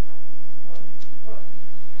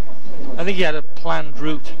I think he had a planned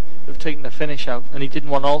route of taking the finish out, and he didn't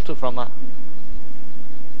want to alter from that.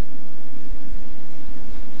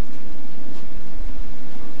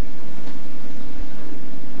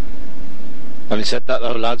 Having said that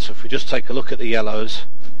though, lads, if we just take a look at the yellows,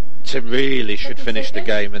 Tim really should finish the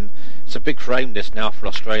game, and it's a big frame this now for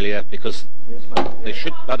Australia, because they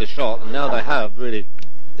should have had a shot, and now they have. Really,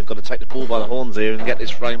 they've got to take the bull by the horns here and get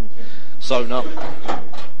this frame sewn up.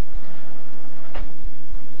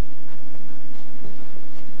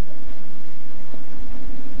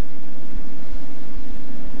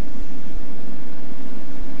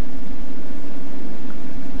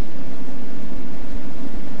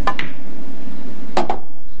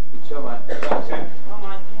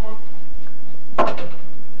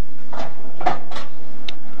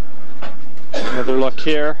 another look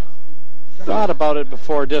here. Thought about it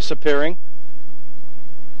before disappearing.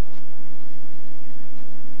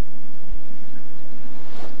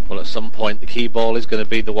 Well, at some point the key ball is going to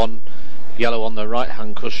be the one yellow on the right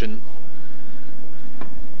hand cushion.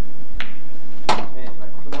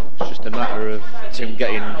 It's just a matter of Tim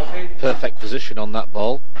getting perfect position on that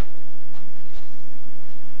ball.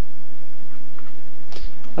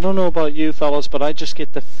 I don't know about you fellas, but I just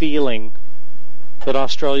get the feeling that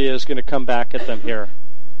Australia is going to come back at them here.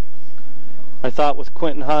 I thought with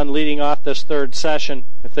Quentin Hahn leading off this third session,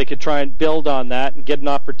 if they could try and build on that and get an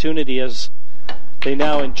opportunity as they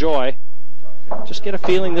now enjoy, just get a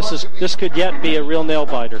feeling this could yet be a real nail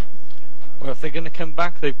biter. Well, if they're going to come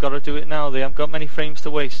back, they've got to do it now. They haven't got many frames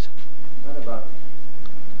to waste.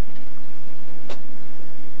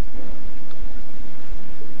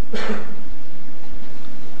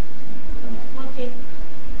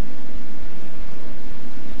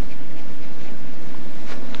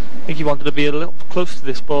 I think he wanted to be a little close to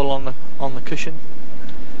this ball on the cushion.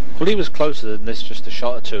 Well, he was closer than this just a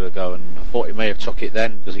shot or two ago, and I thought he may have took it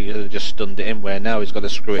then because he could have just stunned it in, where now he's got to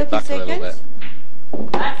screw it back a little bit.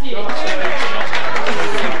 That's it.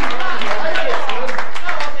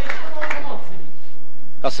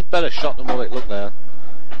 That's a better shot than what it looked there.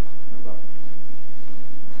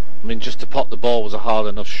 I mean, just to pop the ball was a hard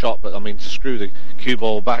enough shot, but I mean, to screw the cue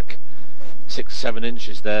ball back 6 or 7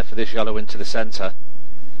 inches there for this yellow into the centre.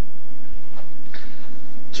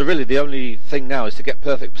 So really the only thing now is to get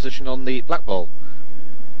perfect position on the black ball.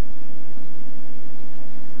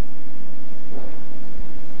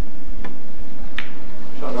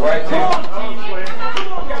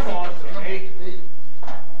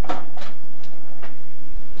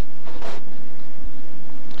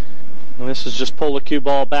 And this is just pull the cue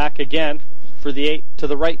ball back again for the 8 to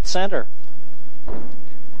the right centre.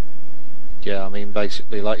 Yeah, I mean,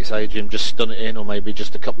 basically, like you say, Jim, just stun it in, or maybe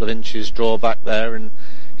just a couple of inches draw back there, and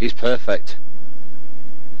he's perfect.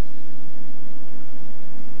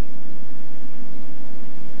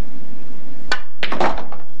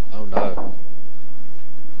 Oh no.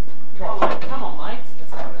 Come on, mate.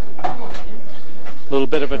 A little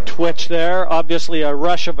bit of a twitch there, obviously a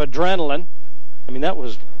rush of adrenaline. I mean, that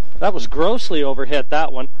was grossly overhit,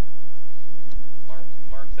 that one.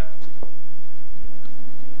 Mark that.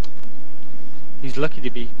 He's lucky to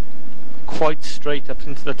be quite straight up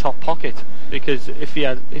into the top pocket, because if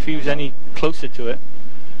he was any closer to it,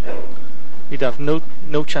 he'd have no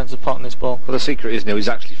chance of potting this ball. Well, the secret is, he's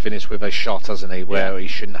actually finished with a shot, hasn't he, where he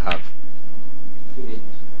shouldn't have.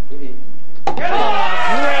 Oh, great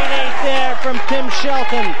 8 there from Tim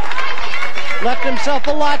Shelton. Left himself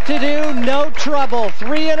a lot to do, no trouble.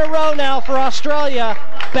 3 in a row now for Australia.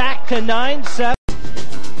 Back to 9-7.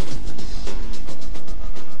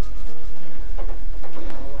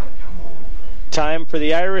 Time for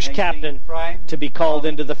the Irish captain to be called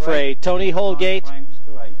into the fray. Tony Holgate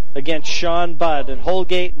against Sean Budd. And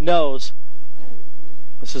Holgate knows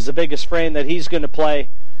this is the biggest frame that he's going to play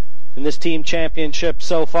in this team championship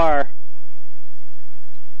so far.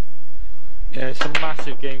 Yeah, it's a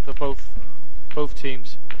massive game for both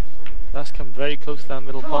teams. That's come very close to that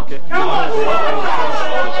middle pocket. Neil,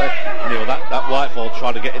 that white ball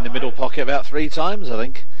tried to get in the middle pocket about 3 times, I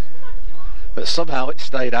think. But somehow it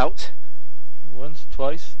stayed out. Once,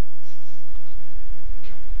 twice.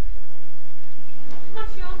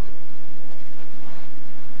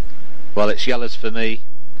 Well, it's yellows for me.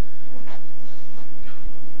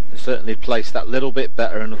 They certainly placed that little bit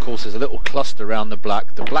better, and of course there's a little cluster around the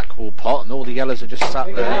black. The black will pot, and all the yellows are just sat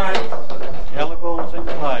there. Yellow ball's in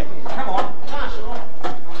play. Come on.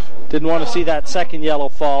 Didn't want to see that second yellow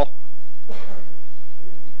fall.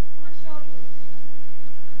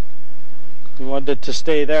 He wanted it to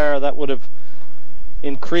stay there. That would have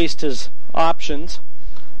increased his options.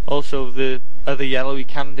 Also, the other yellow he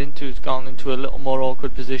canned into has gone into a little more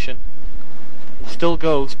awkward position. It still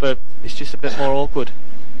goes, but it's just a bit more awkward.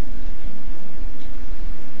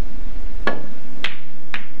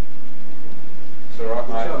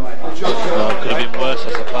 Well, could have been worse,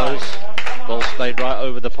 I suppose. Ball stayed right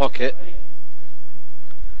over the pocket.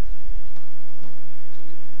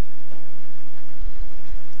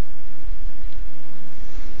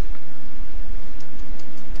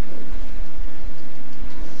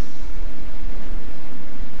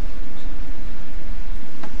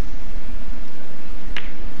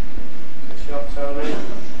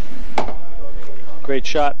 Great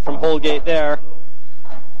shot from Holgate there.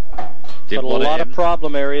 But a lot of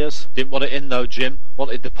problem areas. Didn't want it in though, Jim.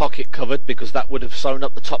 Wanted the pocket covered because that would have sewn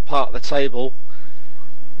up the top part of the table.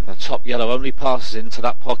 The top yellow only passes into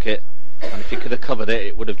that pocket, and if he could have covered it,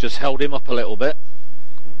 it would have just held him up a little bit.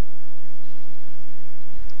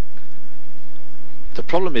 The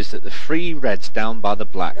problem is that the 3 reds down by the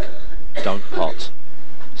black don't pot.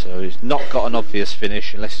 So he's not got an obvious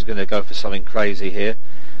finish unless he's going to go for something crazy here.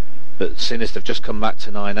 But seeing as they've just come back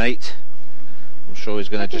to 9-8, I'm sure he's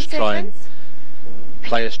going to just try and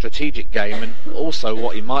play a strategic game. And also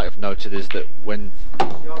what he might have noted is that when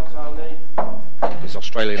his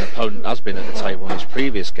Australian opponent has been at the table in his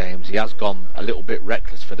previous games, he has gone a little bit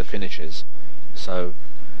reckless for the finishes. So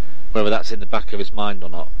whether that's in the back of his mind or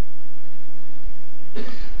not.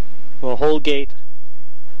 Well, Holgate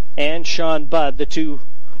and Sean Budd, the 2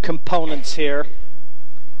 components here,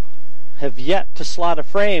 have yet to slot a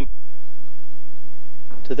frame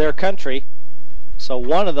to their country. So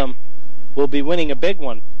one of them will be winning a big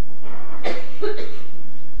one.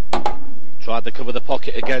 Tried to cover the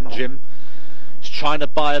pocket again, Jim. He's trying to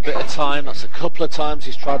buy a bit of time. That's a couple of times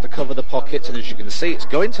he's tried to cover the pocket, and as you can see, it's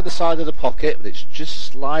going to the side of the pocket, but it's just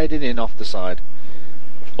sliding in off the side.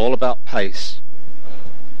 All about pace.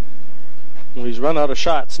 Well, he's run out of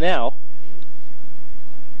shots now.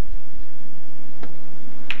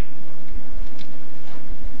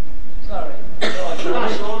 Sorry.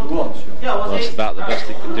 Well, that's about the best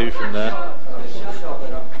he can do from there.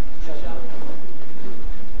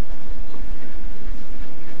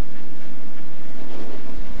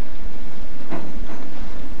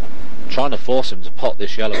 Trying to force him to pot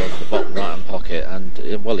this yellow over the bottom right hand pocket,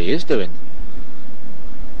 and well, he is doing.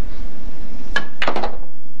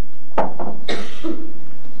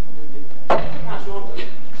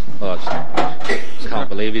 Oh, I just can't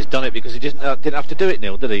believe he's done it, because he didn't have to do it,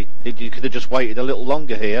 Neil, did he? He could have just waited a little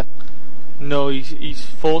longer here. No, he's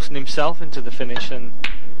forcing himself into the finish, and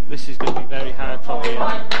this is going to be very hard for him.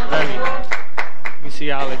 Very hard. You can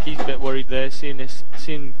see Alec, he's a bit worried there, seeing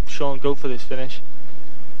Sean go for this finish.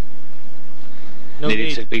 No Needed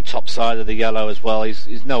need to be top side of the yellow as well.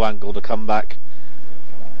 He's no angle to come back.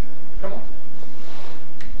 Come on.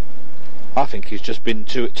 I think he's just been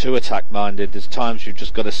too attack minded. There's times you've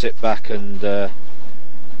just got to sit back and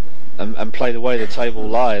play the way the table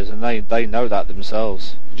lies, and they know that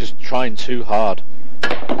themselves. You're just trying too hard.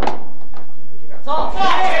 All we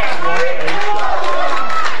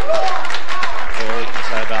can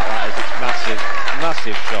say about that is it's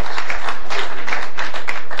massive shot.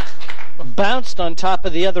 Bounced on top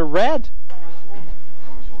of the other red.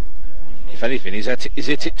 If anything, he's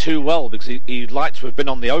hit it too well, because he'd like to have been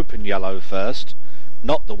on the open yellow first,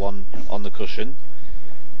 not the one on the cushion.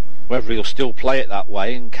 Whether he'll still play it that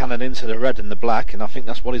way and cannon into the red and the black, and I think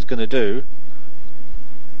that's what he's going to do.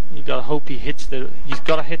 You got to hope he hits he's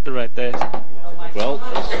got to hit the red there. Well,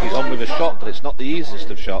 he's on with a shot, but it's not the easiest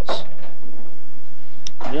of shots.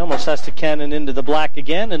 He almost has to cannon into the black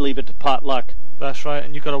again and leave it to pot luck. That's right,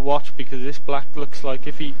 and you've got to watch, because this black looks like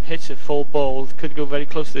if he hits it full ball, it could go very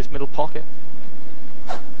close to this middle pocket.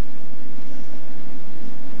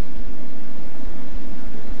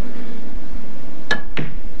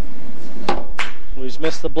 Well, he's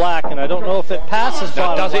missed the black, and I don't know if it passes.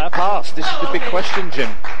 Now, does it pass? This is the big question, Jim.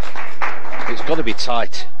 It's got to be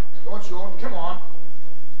tight. Go on, Sean. Come on.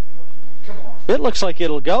 Come on. It looks like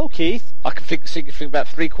it'll go, Keith. I can think about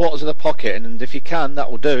 3/4 of the pocket, and if he can,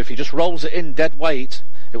 that will do. If he just rolls it in dead weight,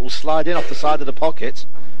 it will slide in off the side of the pocket.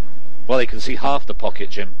 Well, you can see half the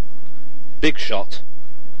pocket, Jim. Big shot.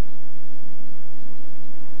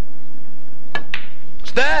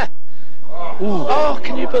 It's there! Ooh. Oh,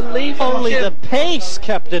 can you believe it? Only the pace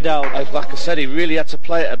kept it out. Like I said, he really had to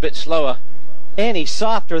play it a bit slower. Any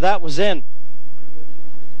softer, that was in.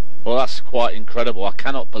 Well, that's quite incredible. I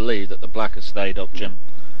cannot believe that the black has stayed up, Jim.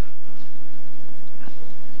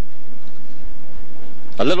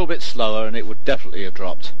 A little bit slower and it would definitely have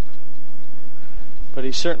dropped. But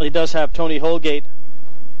he certainly does have Tony Holgate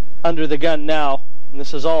under the gun now, and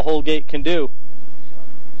this is all Holgate can do.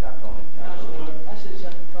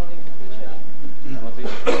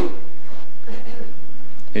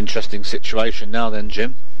 Interesting situation now then,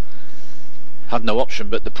 Jim. Had no option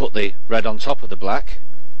but to put the red on top of the black.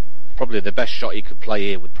 Probably the best shot he could play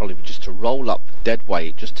here would probably be just to roll up dead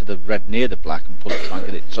weight just to the red near the black and try and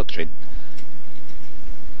get it touching.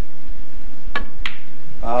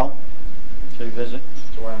 Foul. 2 visits.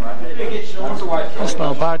 That's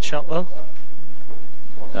not a bad shot, though.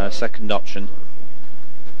 Second option.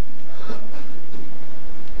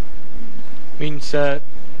 Means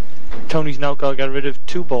Tony's now got to get rid of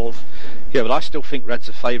 2 balls. Yeah, but I still think red's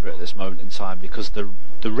a favourite at this moment in time, because the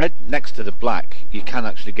red next to the black, you can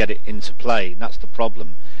actually get it into play, and that's the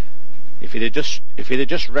problem. If he'd have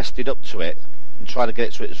just rested up to it and tried to get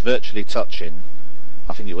it so it's virtually touching,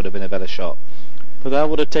 I think it would have been a better shot. But that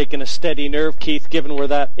would have taken a steady nerve, Keith, given where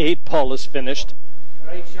that 8 ball is finished.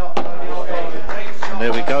 Great shot. And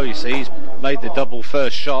there we go, you see, he's made the double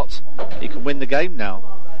first shot. He can win the game now.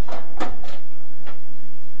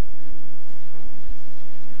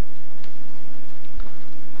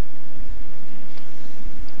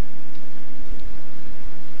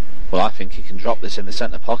 Well, I think he can drop this in the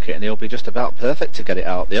centre pocket and he'll be just about perfect to get it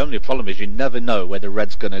out. The only problem is you never know where the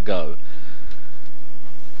red's going to go.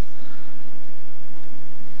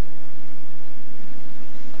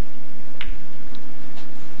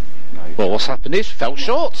 Well, what's happened is fell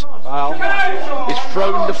short. Foul. He's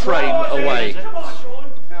thrown the frame away.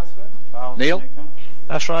 Foul. Neil?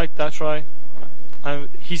 That's right, that's right.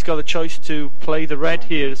 He's got a choice to play the red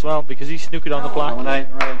here as well, because he's snookered on the black. Nominate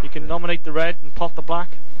red. You can nominate the red and pot the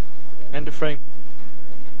black. End of frame.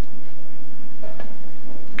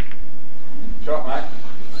 Shot, mate.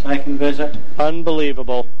 Second visit.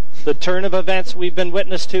 Unbelievable. The turn of events we've been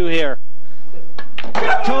witness to here.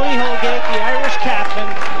 Tony Holgate, the Irish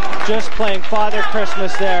captain, just playing Father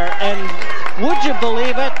Christmas there. And would you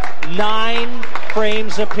believe it? 9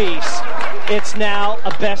 frames apiece. It's now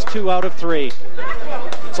a best 2 out of 3.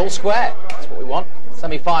 It's all square. That's what we want.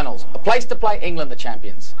 Semi-finals. A place to play England, the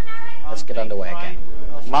champions. Let's get underway again.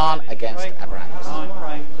 McMahon against Avranches.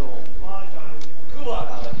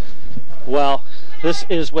 Well, this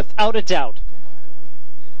is without a doubt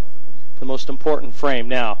the most important frame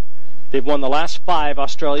now. They've won the last 5,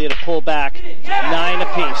 Australia, to pull back 9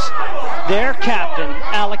 apiece. Their captain,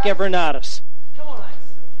 Alec Evernatis.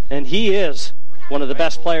 And he is one of the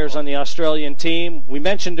best players on the Australian team. We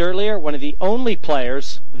mentioned earlier, one of the only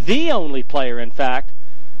players, the only player, in fact,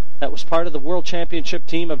 that was part of the World Championship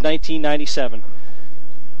team of 1997.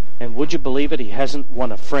 And would you believe it, he hasn't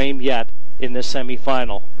won a frame yet in this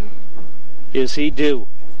semi-final. Is he due?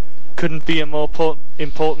 Couldn't be a more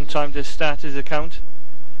important time to start his account.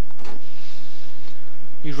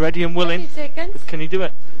 He's ready and willing, but can he do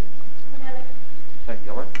it?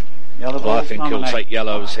 Well, I think he'll take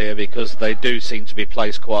yellows here because they do seem to be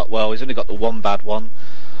placed quite well. He's only got the one bad one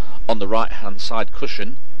on the right hand side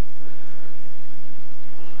cushion,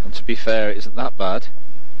 and to be fair, it isn't that bad.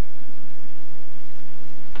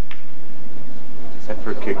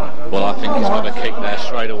 For a kick. Well, I think he's got a kick there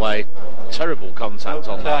straight away. Terrible contact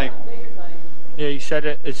on that. Yeah, he said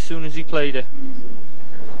it as soon as he played it.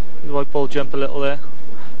 The white ball jumped a little there.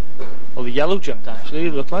 Well, the yellow jumped actually,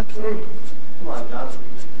 it looked like.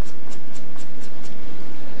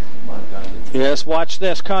 Yes, watch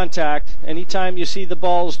this contact. Anytime you see the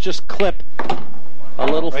balls just clip a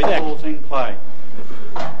little thick. Ball's in play.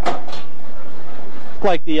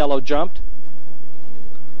 Like the yellow jumped.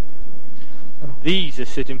 These are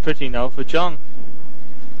sitting pretty now for John.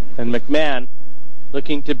 And McMahon,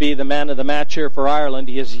 looking to be the man of the match here for Ireland.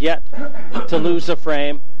 He is yet to lose a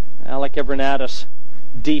frame. Alec Evernatis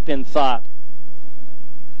deep in thought.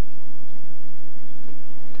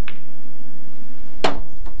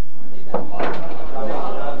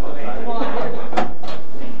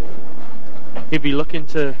 He'll be looking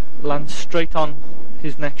to land straight on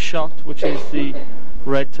his next shot, which is the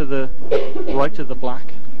red to the right of the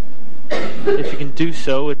black. If he can do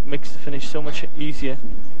so, it makes the finish so much easier.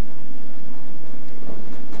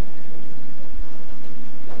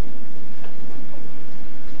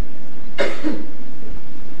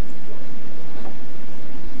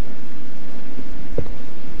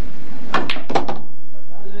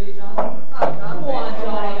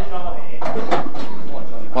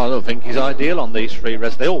 Well, I don't think he's ideal on these 3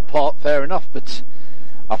 reds. They all part fair enough, but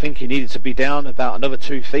I think he needed to be down about another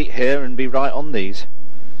 2 feet here and be right on these.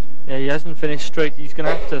 Yeah, he hasn't finished straight. He's going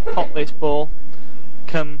to have to pop this ball,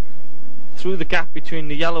 come through the gap between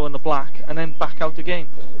the yellow and the black, and then back out again.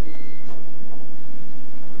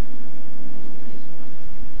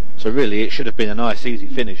 So really, it should have been a nice, easy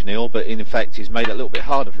finish, Neil, but in effect, he's made it a little bit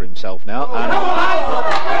harder for himself now. That's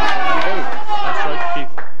right,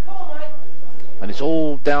 Keith. And it's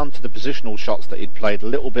all down to the positional shots that he'd played a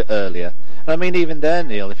little bit earlier. And I mean, even there,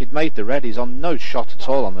 Neil, if he'd made the red, he's on no shot at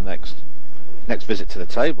all on the next visit to the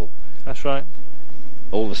table. That's right.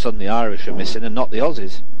 All of a sudden, the Irish are missing and not the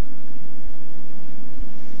Aussies.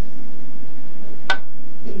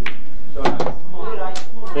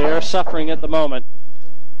 They're suffering at the moment.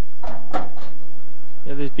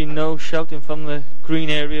 Yeah, there's been no shouting from the green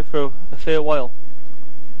area for a fair while.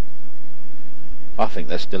 I think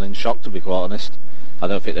they're still in shock, to be quite honest. I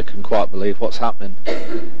don't think they can quite believe what's happening.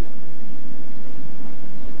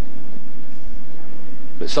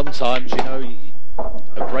 But sometimes, you know,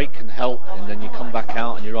 a break can help, and then you come back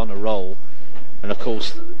out and you're on a roll. And of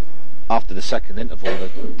course, after the second interval,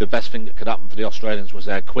 the best thing that could happen for the Australians was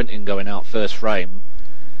their Quintin going out first frame.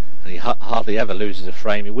 And he hardly ever loses a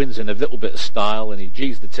frame. He wins in a little bit of style, and he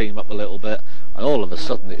G's the team up a little bit. And all of a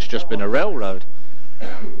sudden, it's just been a railroad.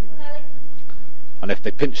 And if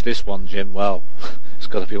they pinch this one, Jim, well, it's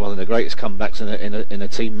got to be one of the greatest comebacks in a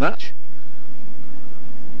team match.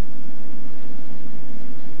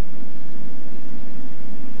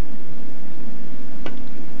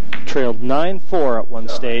 Trailed 9-4 at one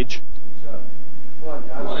stage.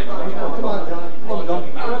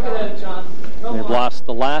 They've lost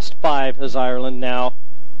the last 5 as Ireland now.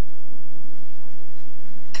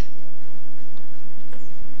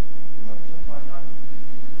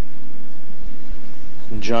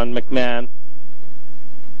 John McMahon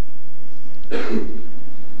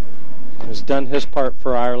has done his part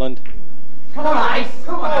for Ireland. Come on, Ice!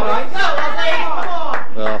 Come on, Ice! Come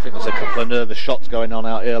on! Well, I think there's a couple of nervous shots going on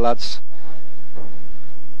out here, lads.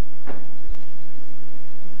 I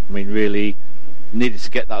mean, really needed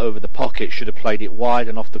to get that over the pocket. Should have played it wide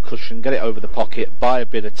and off the cushion. Get it over the pocket, buy a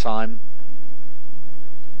bit of time.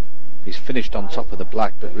 He's finished on top of the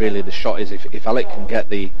black, but really the shot is if Alec can get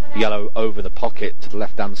the yellow over the pocket to the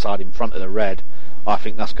left-hand side in front of the red, I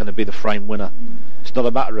think that's going to be the frame winner. It's not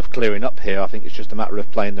a matter of clearing up here. I think it's just a matter of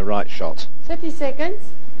playing the right shot. 30 seconds.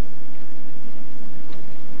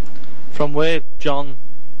 From where John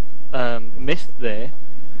missed there,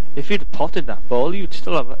 if he'd have potted that ball, he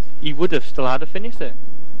would have still had a finish there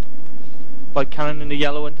by cannoning the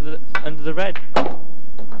yellow into the red.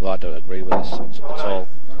 Well, I don't agree with this at all.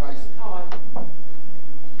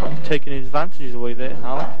 He's taking his advantages away there,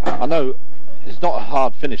 Alec. I know it's not a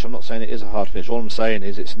hard finish. I'm not saying it is a hard finish. All I'm saying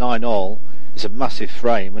is it's 9-all. It's a massive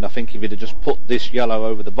frame, and I think if he'd have just put this yellow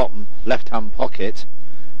over the bottom left-hand pocket,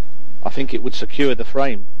 I think it would secure the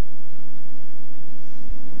frame.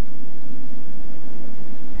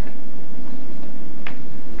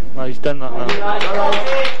 Well, he's done that now.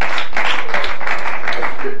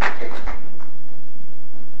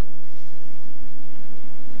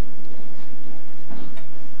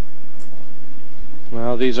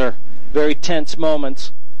 Well, these are very tense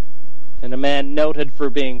moments, and a man noted for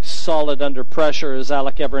being solid under pressure is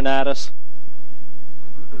Alec Evernatis.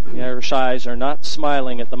 The Irish eyes are not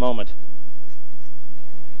smiling at the moment.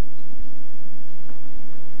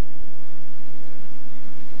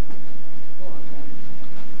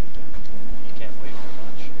 You can't wait for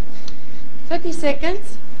much. 30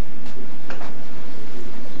 seconds.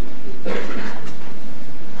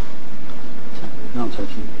 Not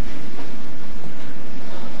touching.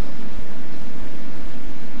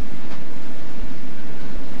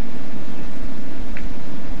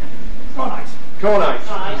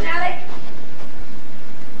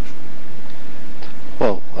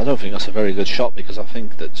 Well, I don't think that's a very good shot because I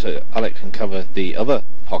think that Alec can cover the other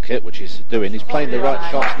pocket, which he's doing. He's playing the right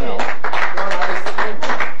shots now.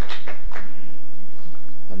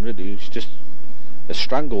 And really, it's just the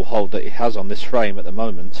stranglehold that he has on this frame at the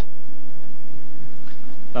moment.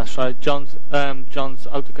 That's right. John's out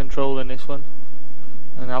of control in this one,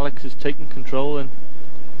 and Alex is taking control and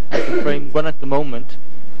the frame one at the moment.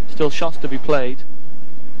 Still shots to be played.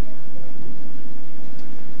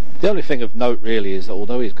 The only thing of note really is that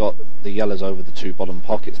although he's got the yellows over the two bottom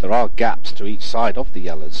pockets, there are gaps to each side of the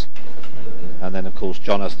yellows. And then of course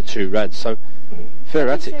John has the two reds, so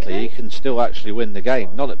theoretically he can still actually win the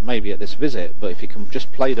game. Not maybe at this visit, but if he can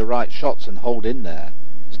just play the right shots and hold in there,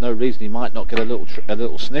 there's no reason he might not get a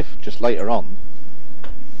little sniff just later on.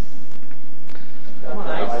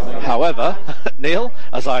 However, Neil,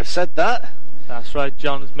 as I've said that... That's right,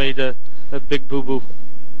 John's made a big boo-boo.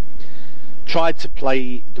 Tried to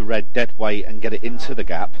play the red dead weight and get it into the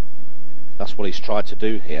gap. That's what he's tried to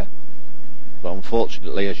do here. But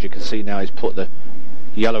unfortunately, as you can see now, he's put the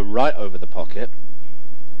yellow right over the pocket.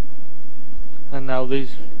 And now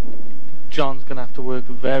John's going to have to work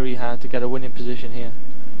very hard to get a winning position here.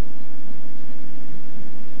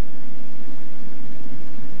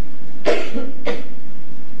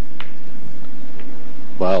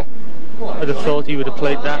 Well, I'd have thought he would have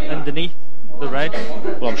played that underneath the red.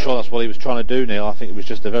 Well, I'm sure that's what he was trying to do, Neil. I think it was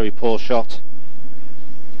just a very poor shot.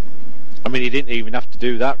 I mean, he didn't even have to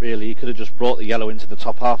do that, really. He could have just brought the yellow into the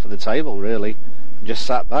top half of the table, really, and just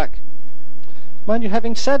sat back. Mind you,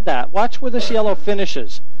 having said that, watch where this yellow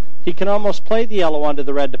finishes. He can almost play the yellow onto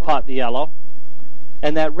the red to pot the yellow,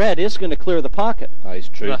 and that red is going to clear the pocket. That is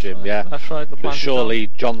true, Jim, right. yeah. That's right. But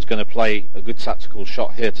surely John's going to play a good tactical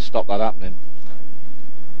shot here to stop that happening.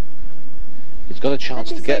 He's got a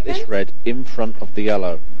chance to get this red in front of the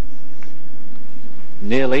yellow.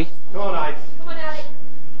 Nearly. Come on, Alex.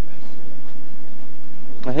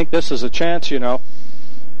 I think this is a chance, you know.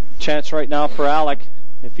 Chance right now for Alec.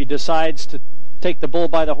 If he decides to take the bull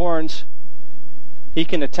by the horns, he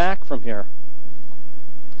can attack from here.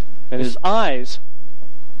 And his eyes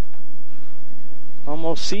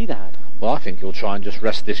almost see that. Well, I think he'll try and just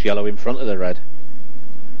rest this yellow in front of the red.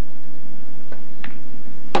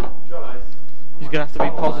 He's going to have to be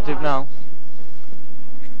positive now.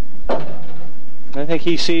 I think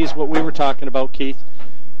he sees what we were talking about, Keith.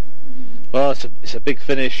 Well, it's a big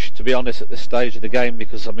finish, to be honest, at this stage of the game,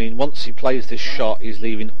 because, I mean, once he plays this shot, he's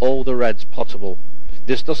leaving all the reds potable. If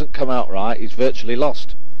this doesn't come out right, he's virtually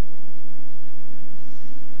lost.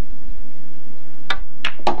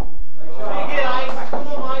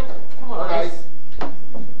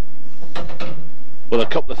 Well, a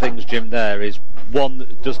couple of things, Jim, there is,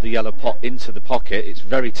 one, does the yellow pot into the pocket? It's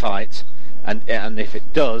very tight, and if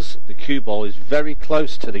it does, the cue ball is very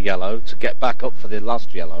close to the yellow to get back up for the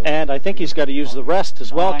last yellow. And I think he's got to use the rest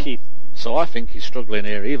as well, Keith. So I think he's struggling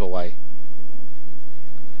here either way.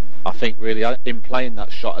 I think really, in playing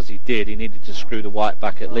that shot as he did, he needed to screw the white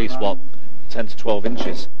back at least, 10 to 12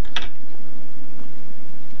 inches.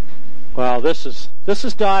 Well, this is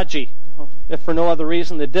dodgy. If for no other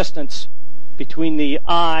reason, the distance between the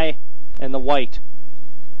eye and the white.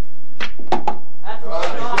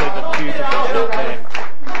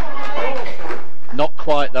 Not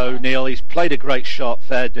quite though, go, Neil. He's played a great shot,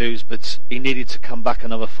 fair dues, but he needed to come back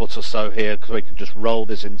another foot or so here so he could just roll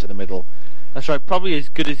this into the middle. That's right, probably as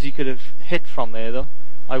good as he could have hit from there, though,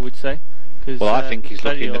 I would say. Well, I think he's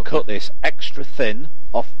looking to cut this extra thin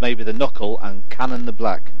off maybe the knuckle and cannon the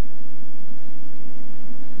black.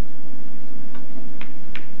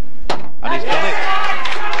 And he's done it.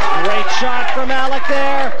 Great shot from Alec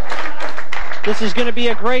there. This is going to be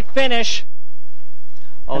a great finish.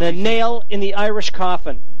 And a nail in the Irish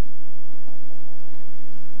coffin.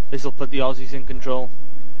 This will put the Aussies in control.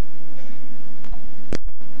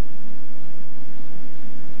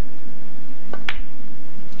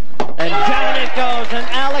 And down it goes, and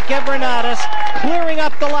Alec Evernatis clearing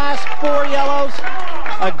up the last 4 yellows.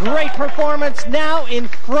 A great performance now in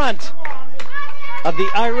front of the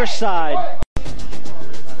Irish side.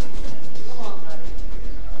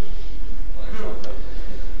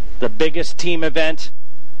 The biggest team event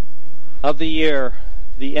of the year,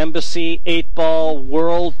 the Embassy 8-Ball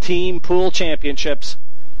World Team Pool Championships.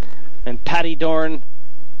 And Paddy Dorn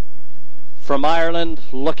from Ireland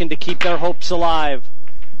looking to keep their hopes alive.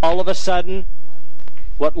 All of a sudden,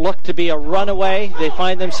 what looked to be a runaway, they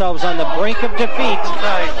find themselves on the brink of defeat.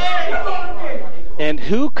 And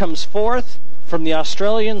who comes forth from the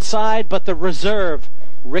Australian side but the reserve,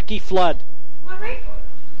 Ricky Flood?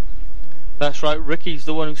 That's right, Ricky's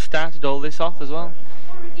the one who started all this off as well.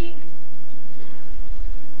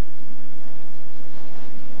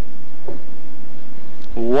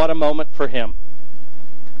 What a moment for him.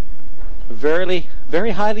 Very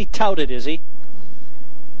highly touted, is he?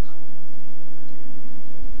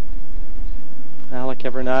 Alec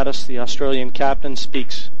Evernatis, the Australian captain,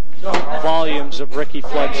 speaks volumes of Ricky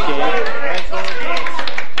Flood's game.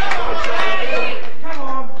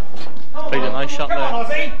 Played a nice shot there.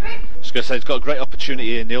 I was going to say, it's got a great opportunity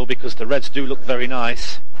here, Neil, because the Reds do look very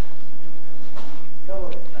nice.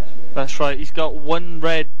 That's right, he's got one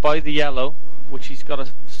red by the yellow, which he's got to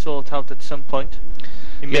sort out at some point.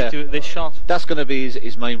 He may do it this shot. That's going to be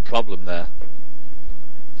his main problem there.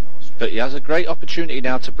 But he has a great opportunity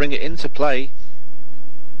now to bring it into play.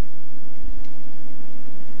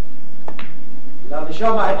 Well,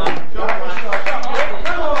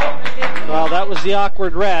 that was the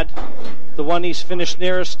awkward red, the one he's finished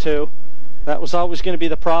nearest to. That was always going to be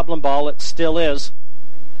the problem ball. It still is.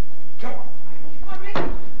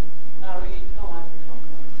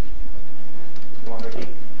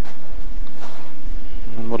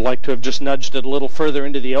 And would like to have just nudged it a little further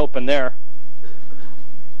into the open there.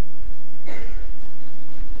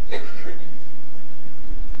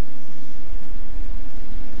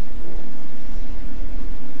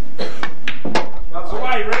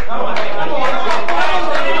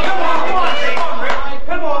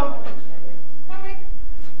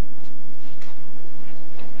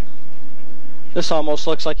 This almost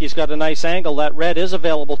looks like he's got a nice angle. That red is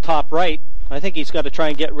available top right. I think he's got to try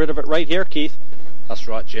and get rid of it right here, Keith. That's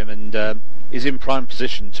right, Jim, and he's in prime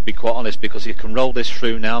position, to be quite honest, because he can roll this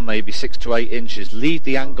through now, maybe 6 to 8 inches, leave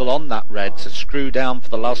the angle on that red to screw down for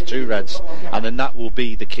the last 2 reds, and then that will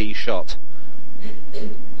be the key shot.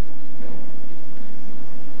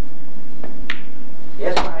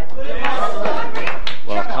 Well,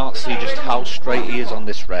 I can't see just how straight he is on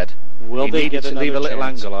this red. Will he needed to leave a little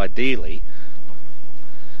angle, ideally.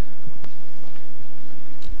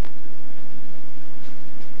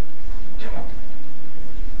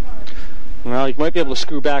 Well, you might be able to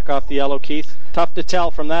screw back off the yellow, Keith. Tough to tell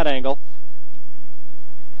from that angle.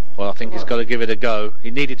 Well, I think he's got to give it a go. He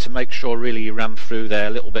needed to make sure really he ran through there a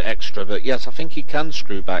little bit extra, but yes, I think he can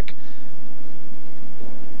screw back.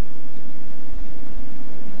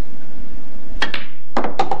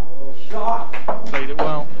 Played it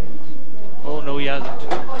well. Oh no, he hasn't.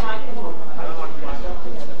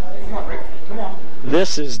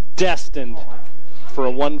 This is destined for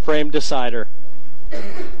a one-frame decider.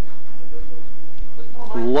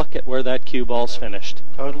 Look at where that cue ball's finished.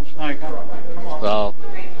 Totals no. Well,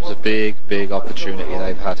 it's a big, big opportunity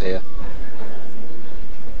they've had here.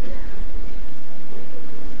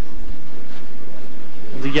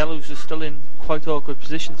 The yellows are still in quite awkward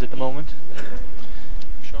positions at the moment.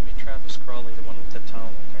 Show me Travis Crawley, the one with the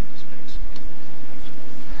towel in his face.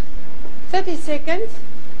 30 seconds.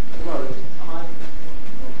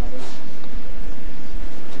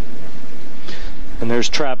 And there's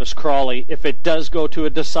Travis Crawley. If it does go to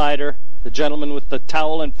a decider, the gentleman with the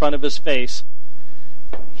towel in front of his face,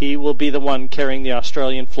 he will be the one carrying the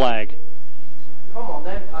Australian flag. Come on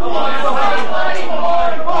then.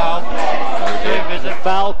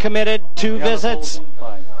 Foul committed, 2 visits.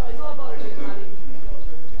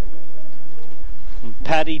 And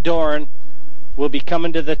Paddy Dorn will be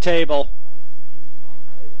coming to the table.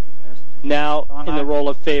 now in the role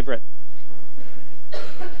of favourite.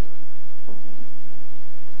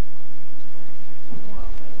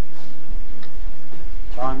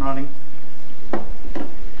 Time running.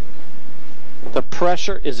 The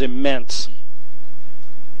pressure is immense.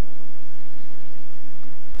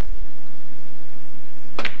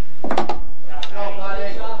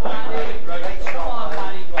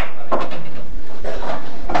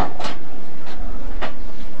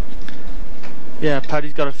 Yeah,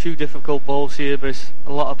 Paddy's got a few difficult balls here, but it's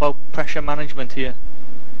a lot about pressure management here.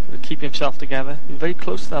 To keep himself together. He's very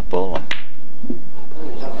close to that ball.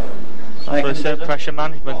 That's what I said, pressure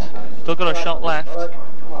management. Still got a shot left.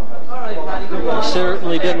 He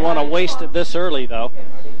certainly didn't want to waste it this early, though.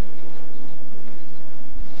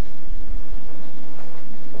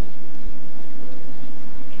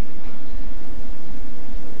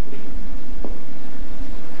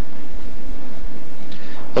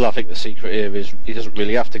 Well, I think the secret here is he doesn't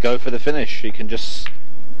really have to go for the finish. He can just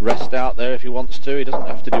rest out there if he wants to. He doesn't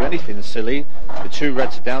have to do anything silly. The two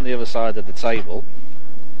reds are down the other side of the table.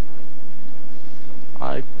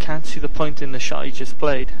 I can't see the point in the shot he just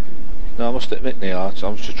played. No, I must admit, Neil, I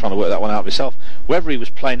was just trying to work that one out myself. Whether he was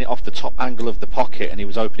playing it off the top angle of the pocket and he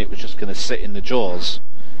was hoping it was just going to sit in the jaws,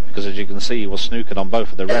 because as you can see he was snookered on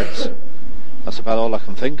both of the reds. That's about all I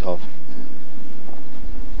can think of.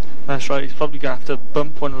 That's right, he's probably going to have to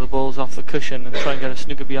bump one of the balls off the cushion and try and get a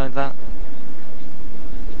snooker behind that.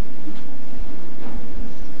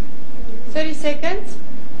 30 seconds.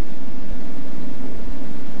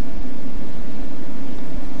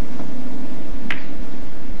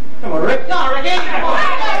 Come on, Rick. Come on, Ricky. Come on.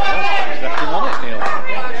 He's left him on it, Neil.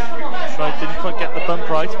 That's right, didn't quite get the bump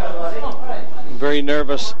right. Very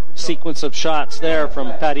nervous sequence of shots there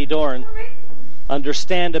from Paddy Doran.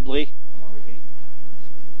 Understandably.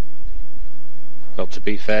 Well, to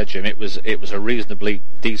be fair, Jim, it was a reasonably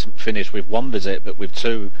decent finish with one visit, but with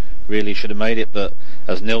two, really should have made it. But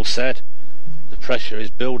as Neil said, the pressure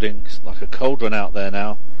is building. It's like a cauldron out there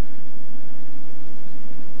now.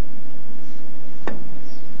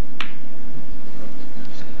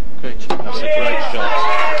 Great. That's a great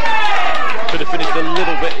shot. Could have finished a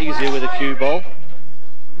little bit easier with a cue ball.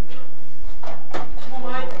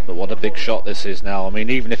 But what a big shot this is now. I mean,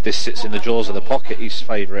 even if this sits in the jaws of the pocket, he's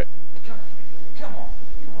favourite.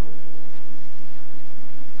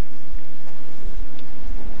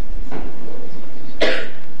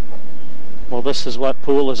 Well, this is what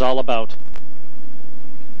pool is all about.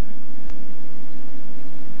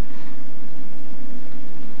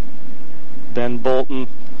 Ben Bolton.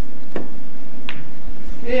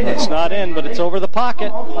 It's not in, but it's over the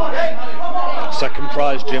pocket. Second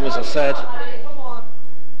prize, Jim, as I said.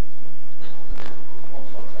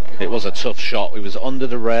 It was a tough shot. It was under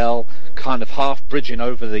the rail, kind of half bridging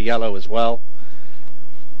over the yellow as well.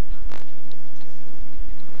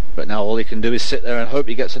 But now all he can do is sit there and hope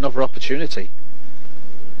he gets another opportunity.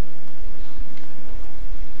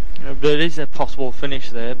 There is a possible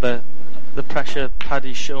finish there, but the pressure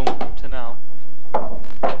Paddy's shown to now,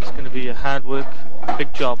 it's going to be a hard work,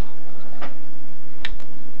 big job.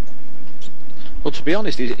 Well, to be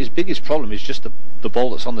honest, his biggest problem is just the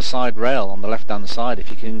ball that's on the side rail, on the left-hand side. If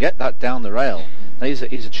he can get that down the rail, then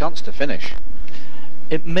he's a chance to finish.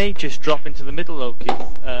 It may just drop into the middle, though,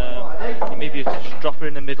 Keith. He may be just drop her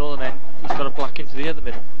in the middle, and then he's got to black into the other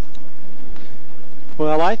middle.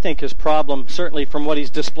 Well, I think his problem, certainly from what he's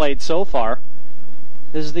displayed so far,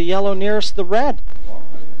 is the yellow nearest the red.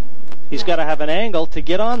 He's got to have an angle to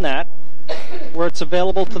get on that where it's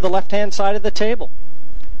available to the left-hand side of the table.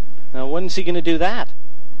 Now, when is he going to do that?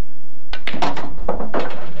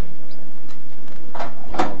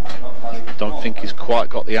 Don't think he's quite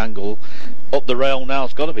got the angle. Up the rail now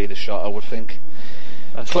has got to be the shot, I would think.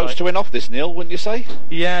 That's Close right. to win off this, Neil, wouldn't you say?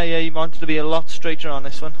 Yeah, he wanted to be a lot straighter on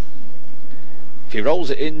this one. If he rolls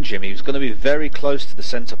it in, Jimmy, he's going to be very close to the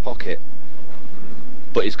centre pocket.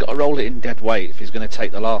 But he's got to roll it in dead weight if he's going to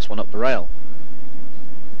take the last one up the rail.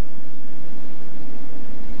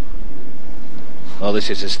 Well, this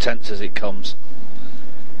is as tense as it comes.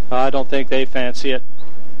 I don't think they fancy it.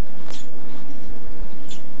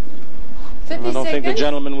 I don't think the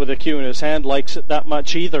gentleman with a cue in his hand likes it that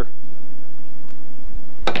much either.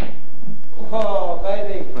 Oh,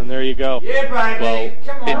 baby. And there you go. Yeah, baby. Well,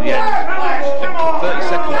 Come on. in the end, Come on. 30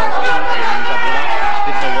 seconds to change it, and he's had a lash.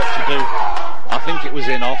 He didn't know what to do. I think it was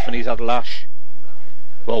in off, and he's had a lash.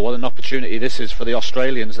 Well, what an opportunity this is for the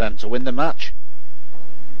Australians then to win the match.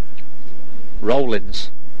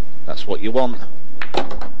 Rollins, that's what you want.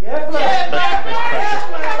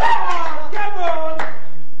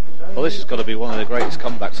 Well, this has got to be one of the greatest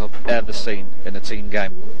comebacks I've ever seen in a team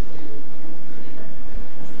game.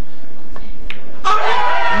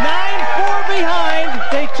 behind.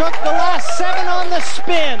 They took the last 7 on the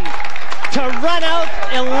spin to run out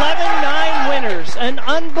 11-9 winners. An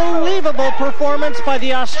unbelievable performance by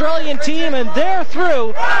the Australian team, and they're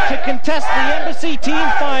through to contest the Embassy team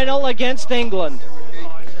final against England.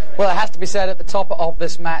 Well, it has to be said at the top of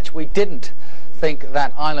this match, we didn't think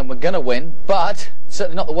that Ireland were going to win, but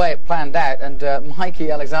certainly not the way it planned out. And Mikey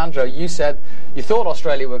Alexandro, you said you thought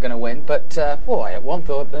Australia were going to win, but boy, at one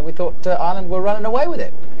thought we thought Ireland were running away with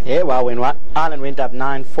it. Yeah, well, when Ireland went up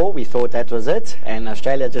 9-4, we thought that was it, and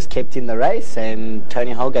Australia just kept in the race, and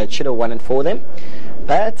Tony Holgate should have won it for them.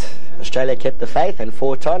 But Australia kept the faith and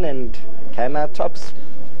fought on and came out tops.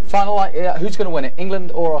 Final, who's going to win it,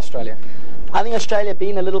 England or Australia? I think Australia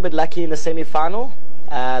being a little bit lucky in the semi-final,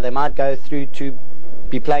 they might go through to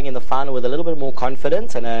be playing in the final with a little bit more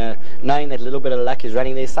confidence and knowing that a little bit of luck is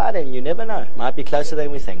running their side, and you never know, might be closer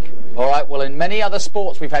than we think. All right, well, in many other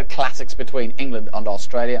sports we've had classics between England and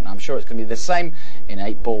Australia, and I'm sure it's going to be the same in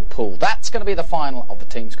 8-ball pool. That's going to be the final of the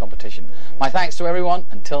teams competition. My thanks to everyone.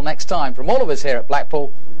 Until next time, from all of us here at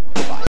Blackpool,